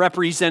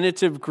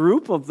representative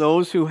group of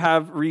those who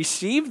have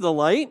received the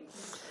light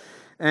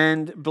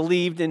and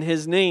believed in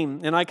his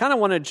name. And I kind of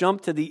want to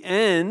jump to the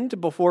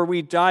end before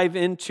we dive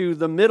into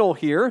the middle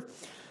here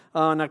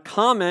on a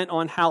comment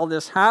on how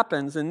this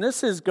happens. And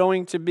this is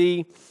going to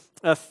be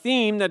a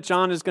theme that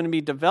John is going to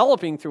be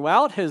developing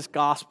throughout his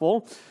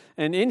gospel.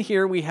 And in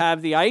here we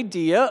have the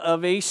idea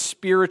of a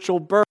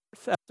spiritual birth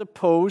as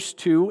opposed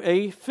to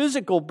a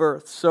physical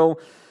birth. So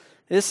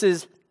this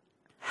is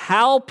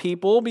how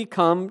people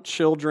become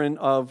children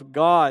of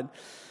God.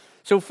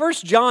 So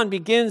First John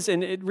begins,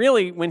 and it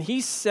really, when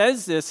he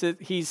says this,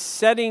 he's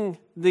setting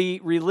the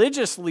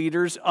religious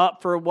leaders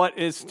up for what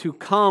is to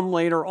come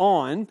later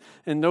on.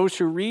 And those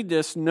who read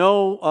this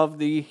know of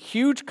the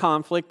huge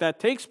conflict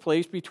that takes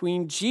place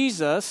between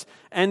Jesus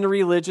and the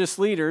religious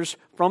leaders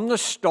from the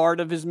start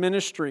of his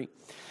ministry.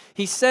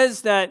 He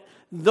says that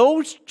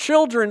those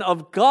children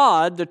of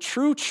God, the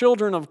true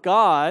children of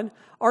God,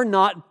 are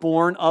not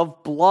born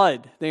of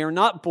blood. They are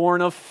not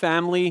born of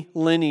family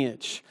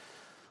lineage.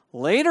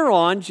 Later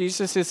on,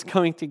 Jesus is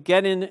going to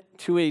get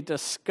into a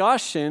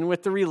discussion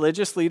with the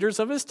religious leaders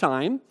of his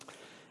time,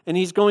 and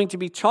he's going to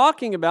be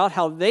talking about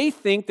how they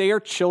think they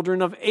are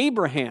children of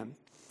Abraham.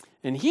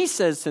 And he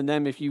says to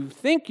them, if you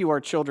think you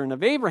are children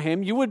of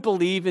Abraham, you would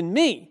believe in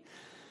me.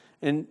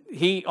 And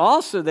they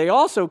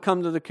also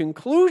come to the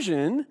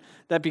conclusion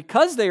that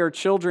because they are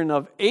children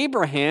of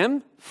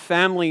Abraham,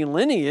 family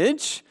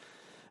lineage,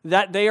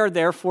 that they are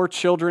therefore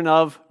children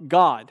of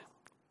God.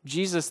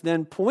 Jesus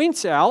then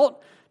points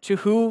out to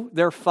who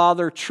their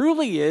father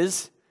truly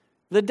is,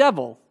 the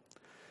devil.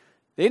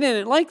 They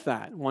didn't like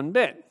that one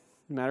bit.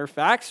 Matter of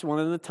fact, one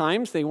of the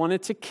times they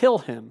wanted to kill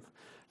him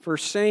for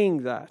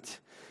saying that.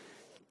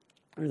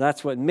 Or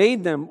that's what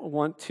made them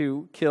want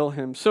to kill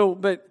him.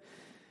 But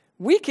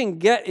we can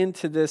get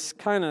into this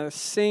kind of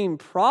same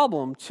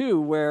problem too,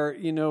 where,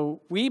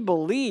 we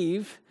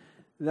believe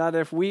that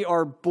if we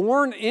are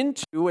born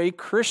into a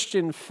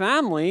Christian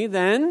family,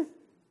 then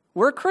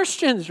we're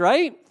Christians,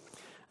 right?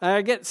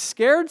 I get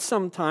scared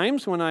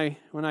sometimes when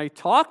I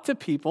talk to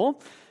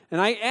people and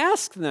I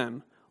ask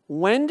them,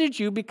 when did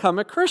you become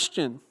a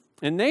Christian?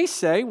 And they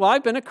say, well,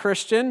 I've been a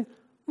Christian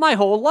my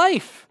whole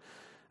life.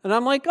 And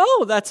I'm like,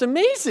 oh, that's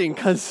amazing,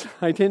 because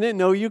I didn't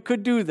know you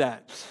could do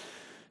that.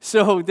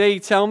 So they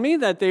tell me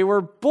that they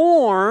were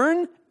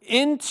born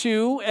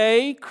into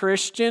a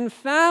Christian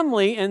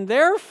family and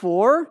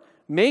therefore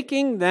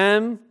making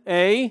them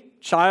a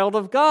child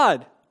of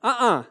God.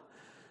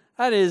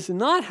 That is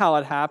not how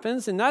it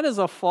happens, and that is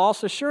a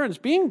false assurance.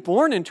 Being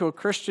born into a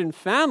Christian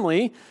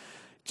family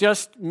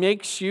just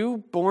makes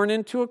you born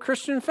into a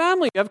Christian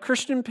family. You have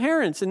Christian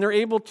parents, and they're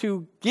able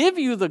to give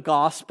you the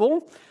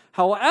gospel.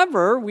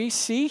 However, we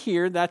see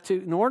here that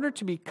in order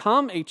to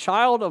become a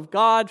child of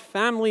God,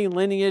 family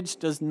lineage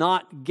does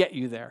not get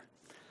you there.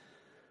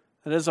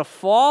 It is a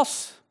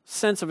false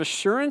sense of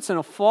assurance and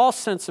a false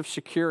sense of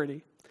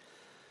security.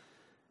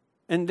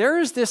 And there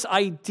is this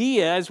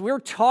idea, as we're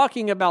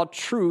talking about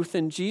truth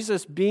and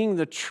Jesus being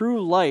the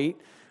true light,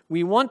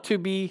 we want to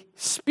be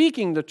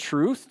speaking the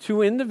truth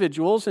to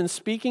individuals and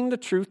speaking the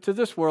truth to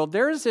this world.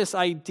 There is this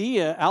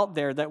idea out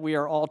there that we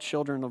are all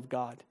children of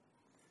God.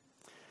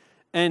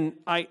 And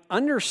I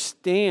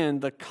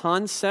understand the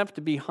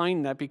concept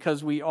behind that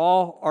because we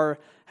all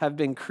have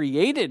been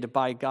created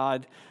by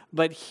God.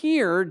 But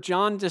here,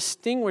 John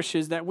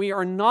distinguishes that we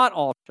are not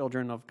all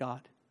children of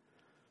God.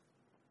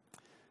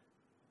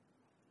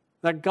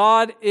 That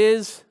God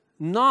is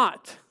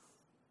not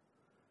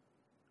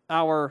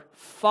our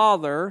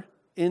Father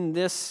in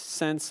this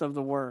sense of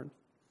the word.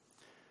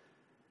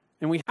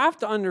 And we have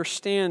to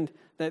understand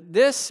that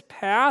this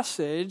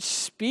passage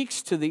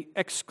speaks to the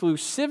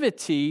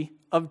exclusivity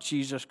of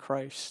Jesus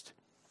Christ.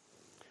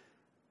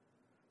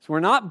 So we're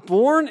not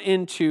born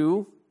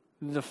into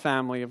the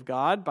family of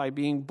God by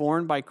being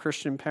born by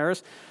Christian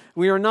parents.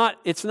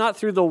 It's not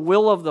through the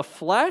will of the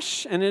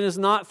flesh, and it is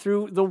not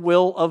through the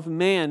will of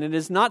man. It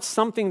is not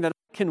something that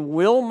I can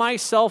will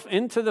myself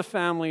into the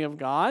family of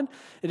God.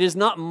 It is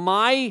not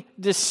my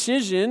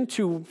decision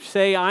to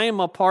say I am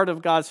a part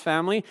of God's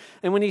family.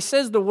 And when he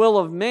says the will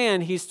of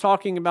man, he's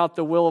talking about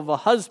the will of a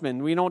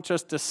husband. We don't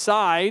just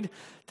decide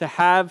to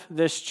have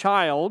this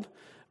child,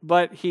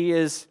 but he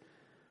is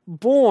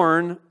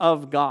born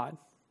of God.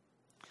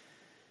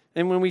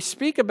 And when we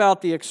speak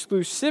about the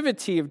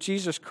exclusivity of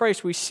Jesus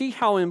Christ, we see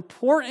how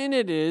important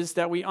it is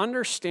that we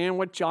understand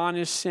what John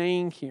is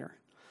saying here.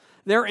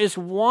 There is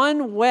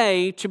one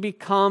way to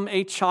become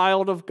a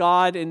child of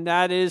God, and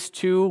that is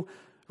to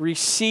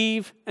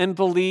receive and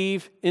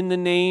believe in the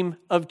name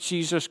of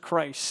Jesus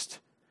Christ.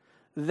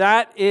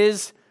 That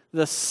is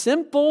the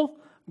simple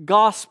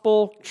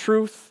gospel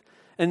truth,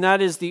 and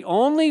that is the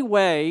only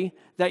way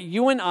that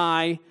you and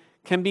I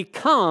can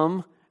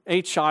become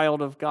a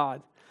child of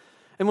God.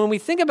 And when we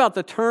think about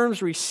the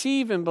terms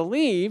receive and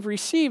believe,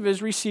 receive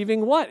is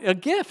receiving what? A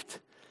gift.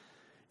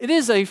 It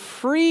is a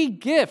free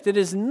gift. It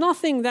is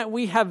nothing that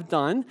we have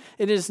done.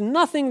 It is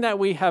nothing that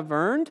we have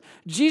earned.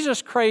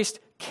 Jesus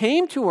Christ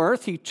came to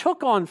earth. He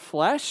took on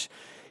flesh.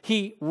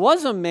 He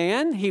was a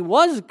man. He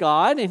was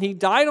God, and he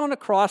died on a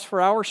cross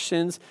for our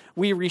sins.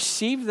 We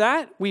receive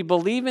that. We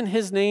believe in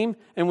his name,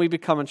 and we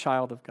become a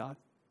child of God.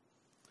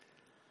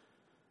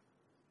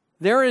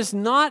 There is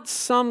not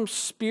some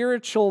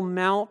spiritual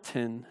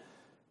mountain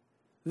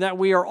that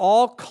we are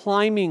all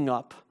climbing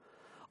up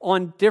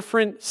on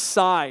different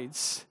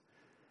sides,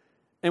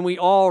 and we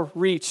all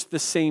reach the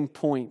same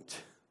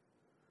point.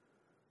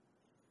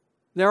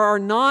 There are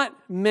not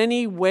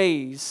many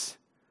ways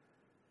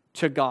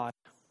to God.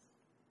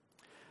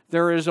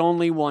 There is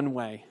only one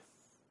way.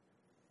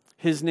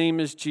 His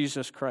name is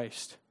Jesus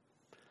Christ.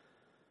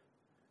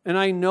 And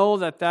I know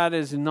that that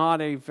is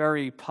not a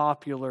very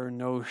popular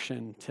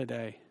notion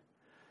today,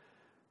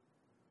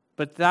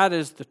 but that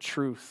is the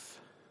truth.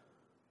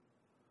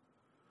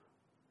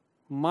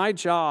 My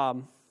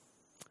job,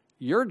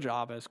 your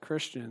job as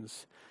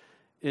Christians,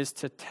 is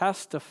to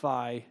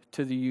testify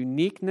to the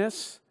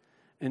uniqueness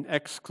and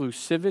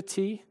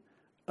exclusivity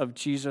of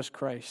Jesus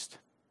Christ.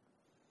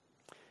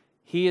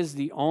 He is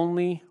the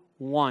only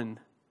one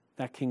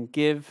that can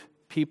give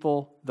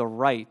people the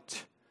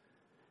right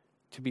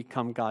to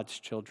become God's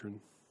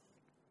children.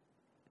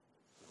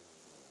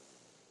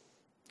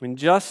 And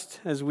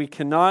just as we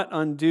cannot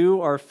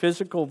undo our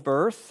physical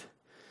birth,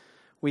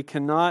 we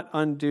cannot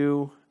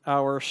undo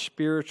our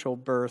spiritual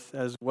birth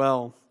as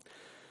well.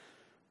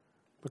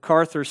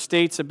 MacArthur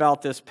states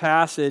about this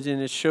passage, and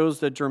it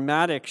shows the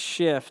dramatic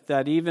shift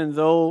that even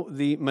though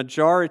the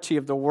majority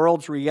of the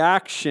world's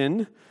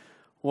reaction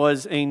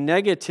was a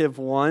negative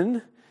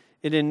one,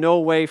 it in no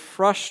way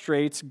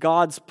frustrates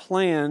God's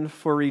plan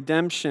for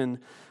redemption.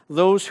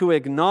 Those who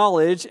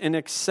acknowledge and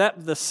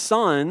accept the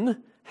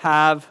Son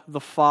have the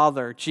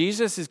Father.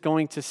 Jesus is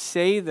going to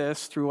say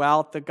this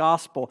throughout the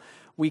gospel.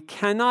 We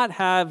cannot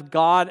have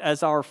God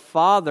as our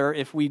Father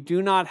if we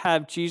do not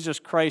have Jesus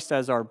Christ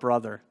as our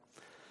brother.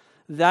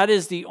 That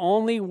is the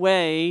only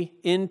way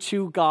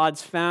into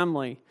God's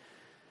family.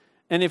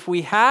 And if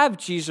we have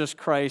Jesus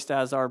Christ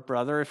as our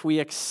brother, if we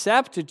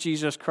accept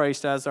Jesus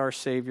Christ as our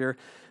Savior,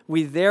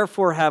 we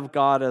therefore have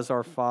God as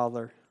our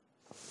Father.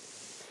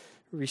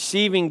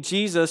 Receiving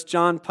Jesus,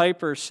 John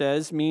Piper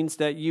says, means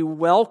that you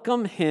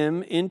welcome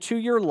him into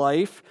your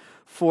life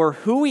for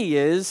who he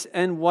is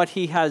and what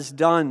he has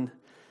done.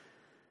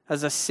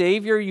 As a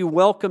Savior, you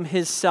welcome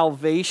his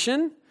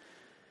salvation.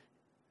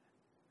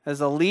 As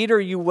a leader,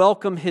 you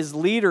welcome his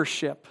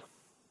leadership.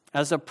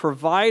 As a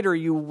provider,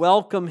 you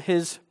welcome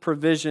his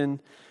provision.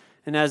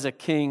 And as a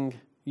king,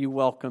 you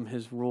welcome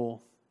his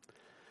rule.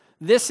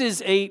 This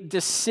is a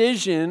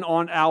decision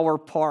on our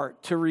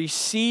part to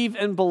receive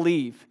and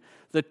believe.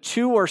 The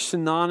two are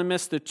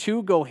synonymous. The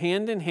two go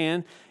hand in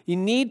hand. You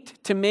need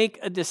to make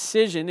a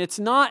decision. It's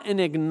not an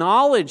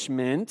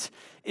acknowledgement.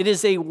 It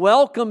is a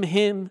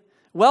welcoming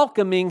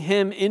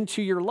him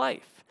into your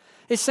life.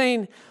 It's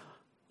saying,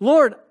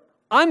 Lord,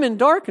 I'm in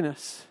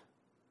darkness.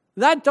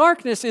 That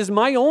darkness is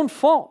my own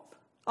fault.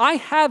 I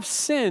have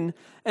sin,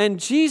 and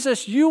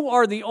Jesus, you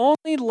are the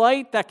only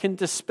light that can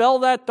dispel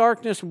that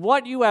darkness.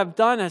 What you have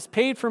done has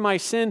paid for my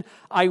sin.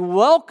 I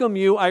welcome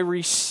you. I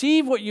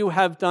receive what you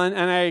have done,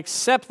 and I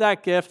accept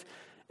that gift,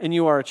 and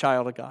you are a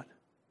child of God.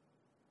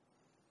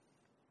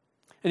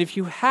 And if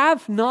you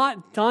have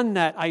not done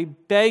that, I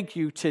beg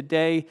you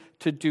today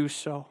to do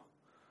so.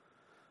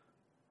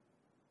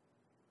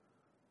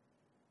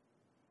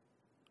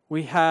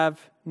 We have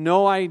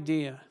no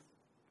idea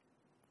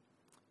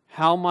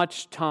how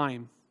much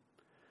time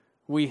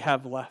we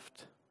have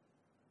left.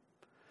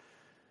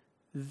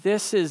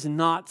 This is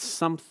not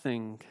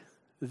something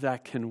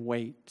that can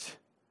wait.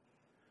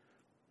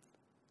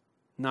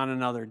 Not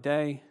another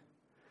day,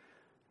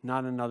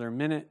 not another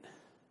minute,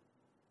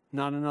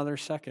 not another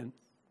second.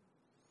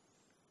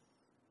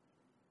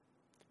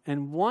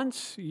 And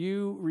once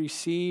you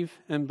receive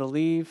and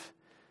believe,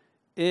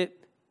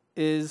 it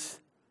is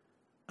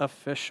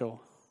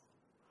official.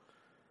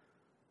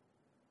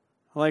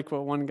 I like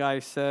what one guy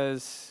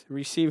says,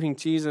 receiving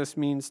Jesus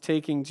means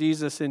taking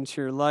Jesus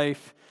into your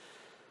life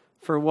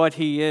for what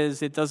he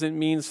is. It doesn't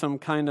mean some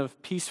kind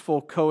of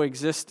peaceful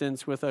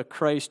coexistence with a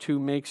Christ who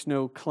makes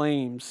no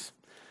claims,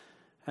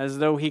 as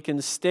though he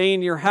can stay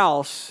in your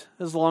house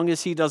as long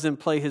as he doesn't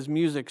play his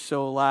music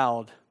so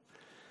loud.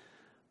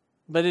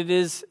 But it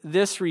is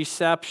this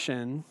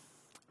reception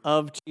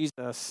of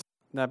Jesus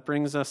that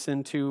brings us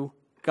into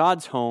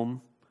God's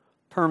home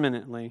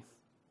permanently.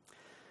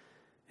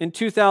 In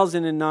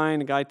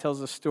 2009, a guy tells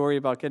a story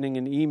about getting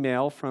an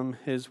email from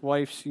his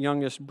wife's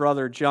youngest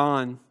brother,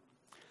 John.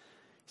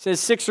 He says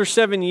 6 or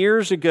 7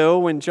 years ago,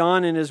 when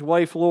John and his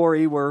wife,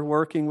 Lori, were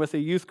working with a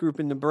youth group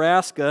in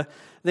Nebraska,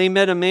 they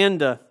met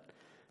Amanda,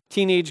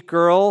 teenage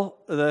girl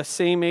the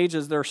same age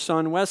as their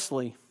son,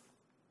 Wesley.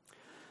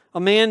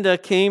 Amanda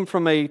came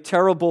from a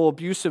terrible,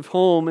 abusive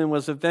home and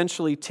was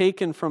eventually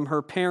taken from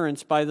her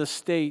parents by the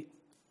state.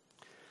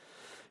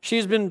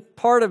 She's been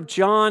part of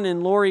John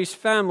and Lori's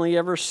family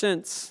ever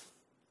since.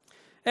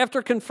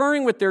 After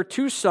conferring with their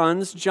 2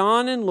 sons,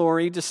 John and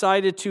Lori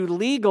decided to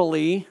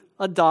legally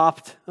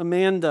adopt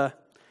Amanda.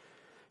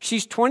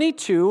 She's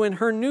 22, and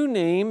her new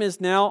name is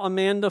now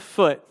Amanda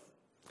Foote.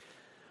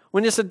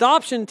 When this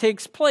adoption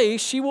takes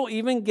place, she will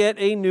even get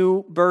a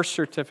new birth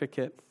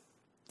certificate.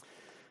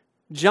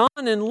 John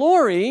and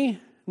Lori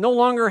no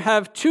longer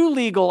have 2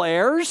 legal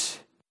heirs.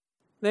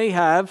 They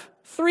have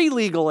 3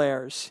 legal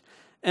heirs.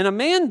 And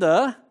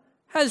Amanda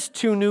has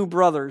 2 new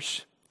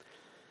brothers.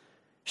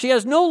 She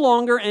has no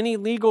longer any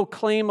legal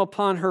claim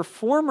upon her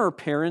former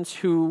parents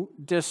who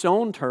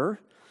disowned her,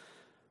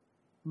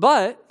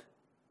 but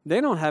they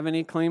don't have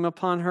any claim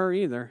upon her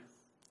either.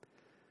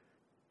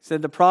 He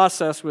said the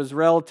process was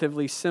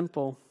relatively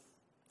simple.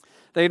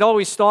 They'd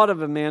always thought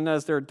of Amanda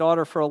as their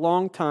daughter for a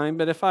long time,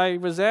 but if I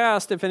was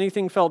asked if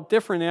anything felt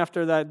different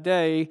after that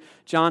day,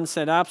 John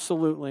said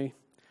absolutely.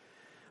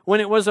 When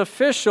it was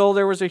official,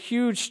 there was a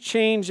huge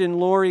change in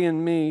Lori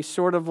and me,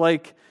 sort of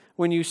like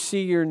when you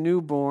see your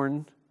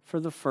newborn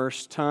for the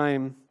first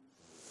time.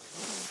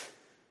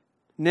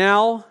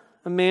 Now,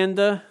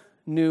 Amanda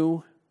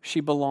knew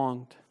she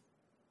belonged.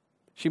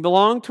 She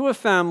belonged to a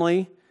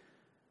family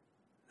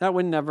that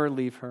would never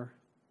leave her.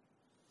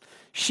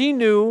 She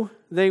knew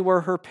they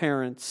were her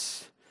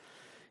parents.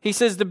 He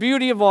says, the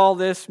beauty of all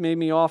this made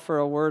me offer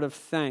a word of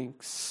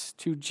thanks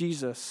to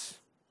Jesus,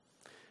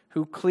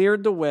 who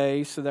cleared the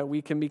way so that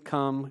we can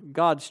become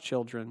God's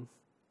children.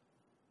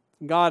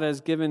 God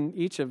has given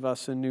each of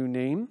us a new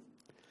name.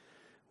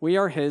 We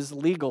are His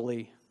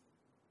legally.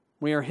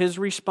 We are His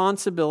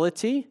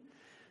responsibility,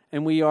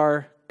 and we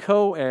are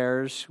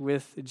co-heirs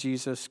with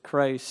Jesus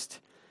Christ.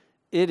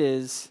 It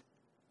is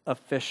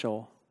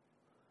official.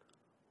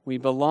 We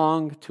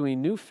belong to a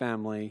new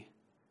family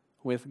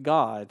with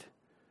God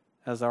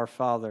as our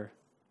Father.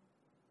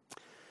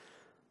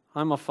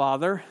 I'm a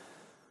father,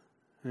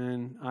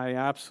 and I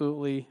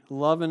absolutely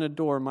love and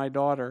adore my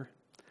daughter.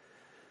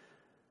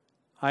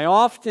 I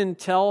often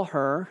tell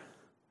her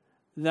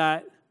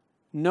that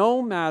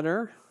no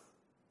matter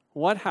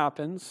what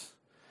happens,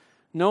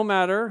 no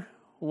matter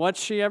what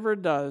she ever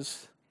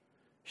does,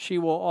 she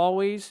will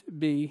always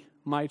be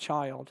my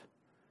child,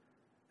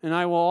 and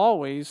I will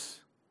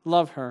always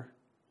love her.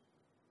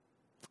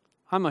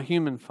 I'm a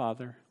human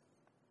father.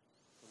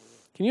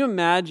 Can you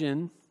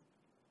imagine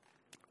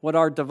what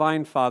our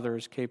divine Father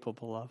is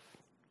capable of?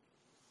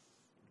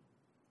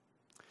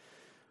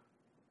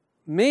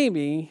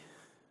 Maybe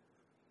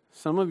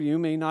some of you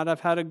may not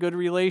have had a good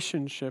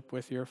relationship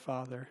with your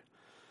father.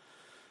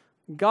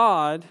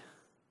 God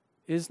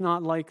is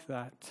not like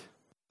that.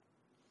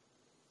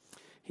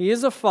 He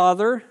is a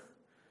Father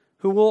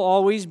who will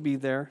always be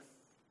there.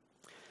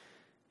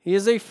 He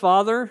is a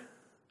Father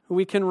who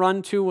we can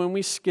run to when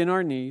we skin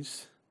our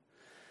knees.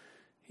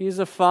 He is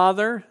a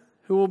Father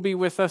who will be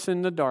with us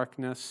in the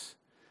darkness.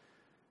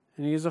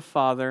 And He is a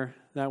Father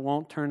that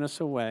won't turn us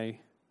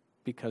away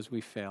because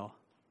we fail.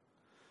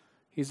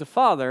 He's a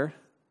Father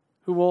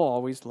who will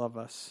always love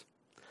us.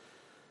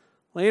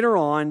 Later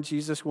on,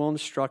 Jesus will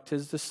instruct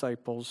His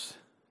disciples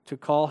to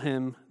call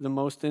Him the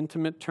most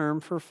intimate term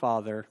for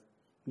Father,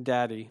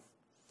 Daddy.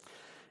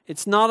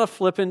 It's not a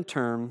flippant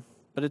term,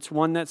 but it's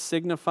one that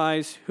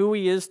signifies who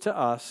He is to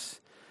us,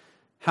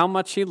 how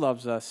much He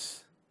loves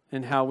us,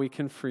 and how we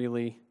can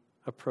freely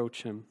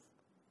approach Him.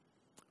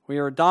 We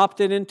are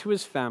adopted into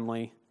His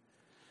family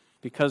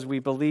because we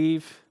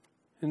believe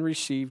and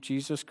receive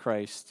Jesus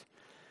Christ,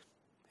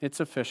 it's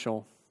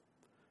official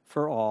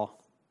for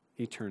all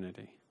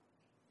eternity.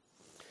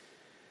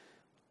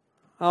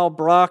 Al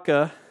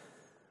Braca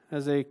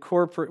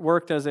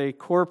worked as a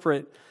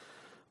corporate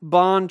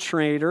bond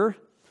trader,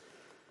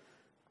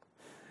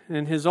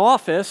 and his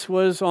office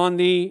was on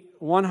the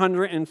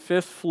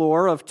 105th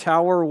floor of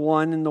Tower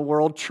 1 in the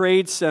World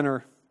Trade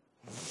Center.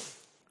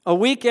 A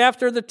week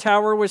after the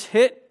tower was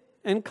hit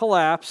and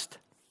collapsed,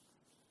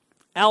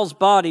 Al's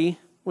body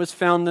was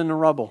found in the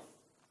rubble.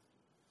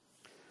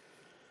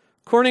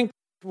 According to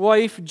his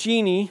wife,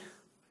 Jeannie,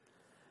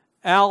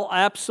 Al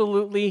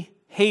absolutely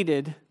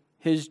hated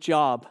his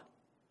job.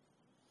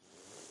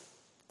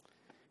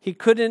 He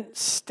couldn't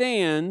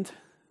stand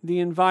the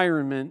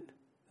environment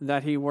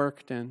that he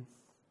worked in.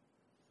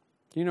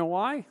 Do you know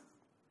why?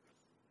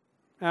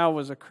 Al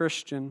was a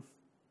Christian.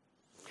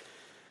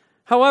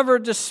 However,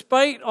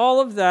 despite all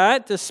of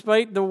that,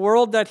 despite the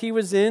world that he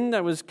was in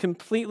that was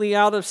completely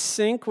out of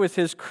sync with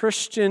his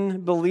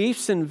Christian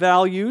beliefs and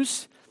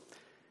values,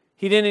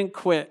 he didn't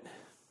quit.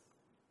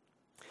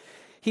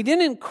 He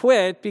didn't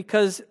quit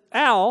because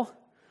Al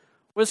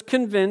was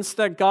convinced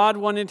that God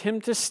wanted him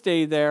to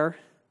stay there,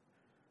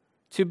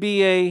 to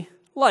be a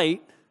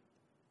light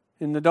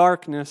in the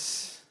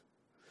darkness.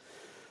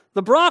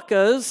 The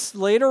Bracas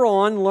later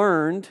on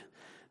learned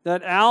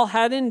that Al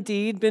had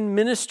indeed been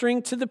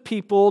ministering to the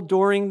people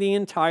during the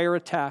entire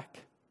attack.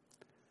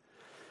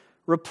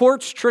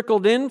 Reports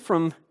trickled in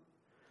from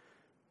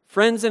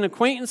friends and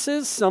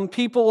acquaintances. Some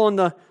people on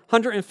the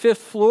 105th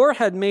floor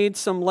had made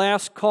some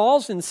last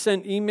calls and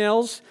sent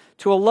emails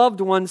to a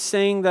loved one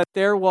saying that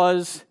there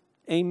was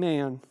a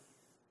man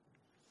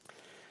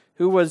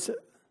who was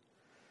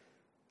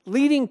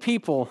leading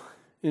people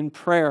in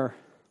prayer.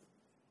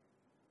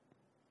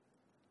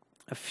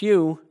 A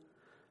few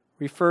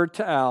referred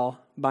to Al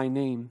by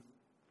name.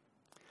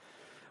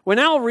 When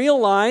Al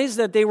realized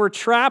that they were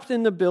trapped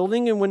in the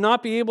building and would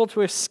not be able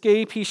to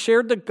escape, he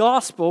shared the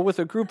gospel with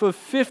a group of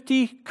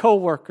 50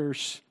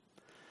 co-workers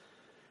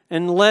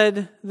and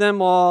led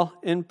them all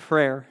in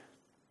prayer.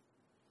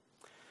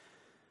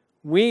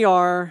 We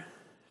are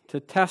to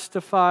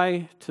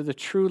testify to the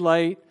true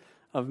light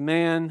of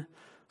man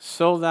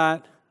so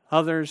that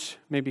others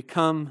may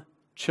become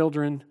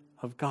children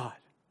of God.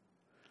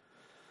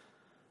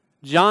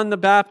 John the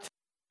Baptist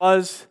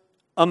was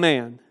a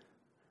man.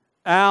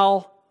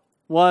 Al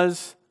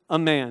was a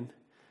man.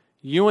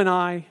 You and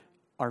I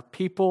are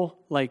people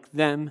like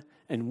them,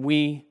 and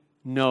we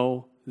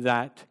know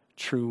that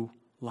true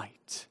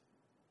light.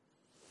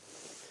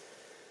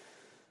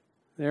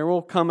 There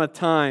will come a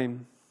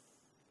time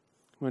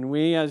when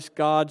we as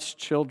God's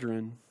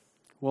children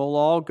will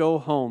all go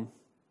home.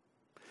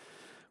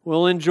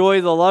 We'll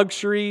enjoy the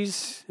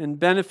luxuries and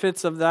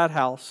benefits of that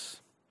house.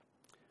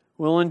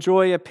 We'll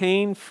enjoy a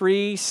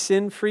pain-free,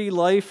 sin-free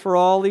life for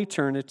all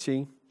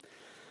eternity.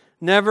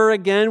 Never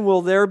again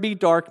will there be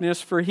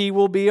darkness, for He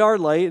will be our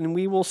light, and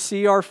we will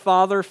see our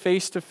Father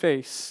face to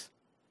face.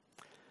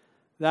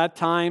 That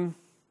time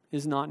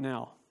is not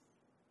now.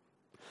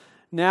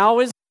 Now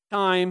is the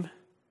time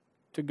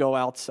to go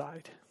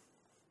outside.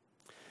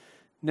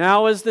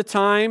 Now is the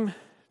time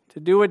to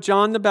do what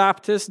John the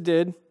Baptist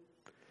did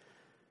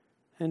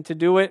and to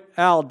do what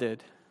Al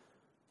did.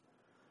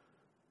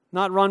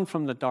 Not run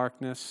from the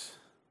darkness,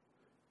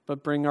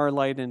 but bring our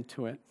light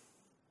into it.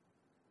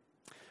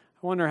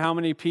 I wonder how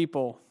many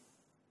people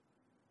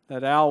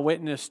that Al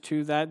witnessed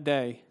to that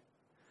day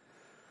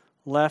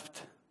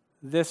left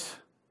this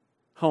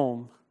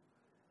home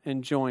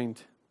and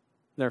joined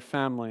their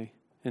family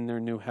in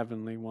their new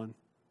heavenly one.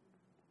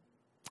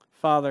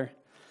 Father,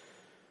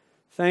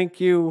 thank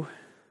you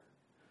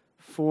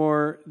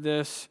for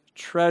this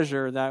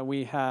treasure that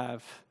we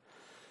have.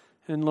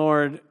 And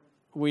Lord,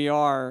 we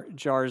are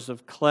jars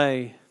of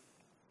clay.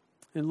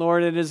 And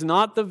Lord, it is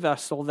not the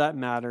vessel that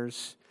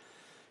matters.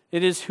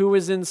 It is who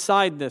is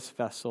inside this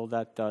vessel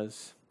that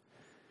does.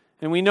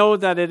 And we know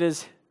that it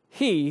is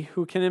He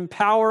who can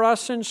empower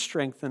us and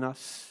strengthen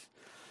us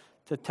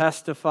to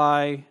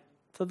testify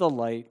to the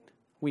light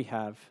we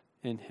have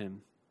in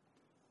Him.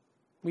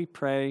 We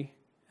pray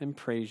and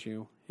praise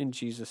you in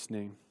Jesus'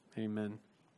 name. Amen.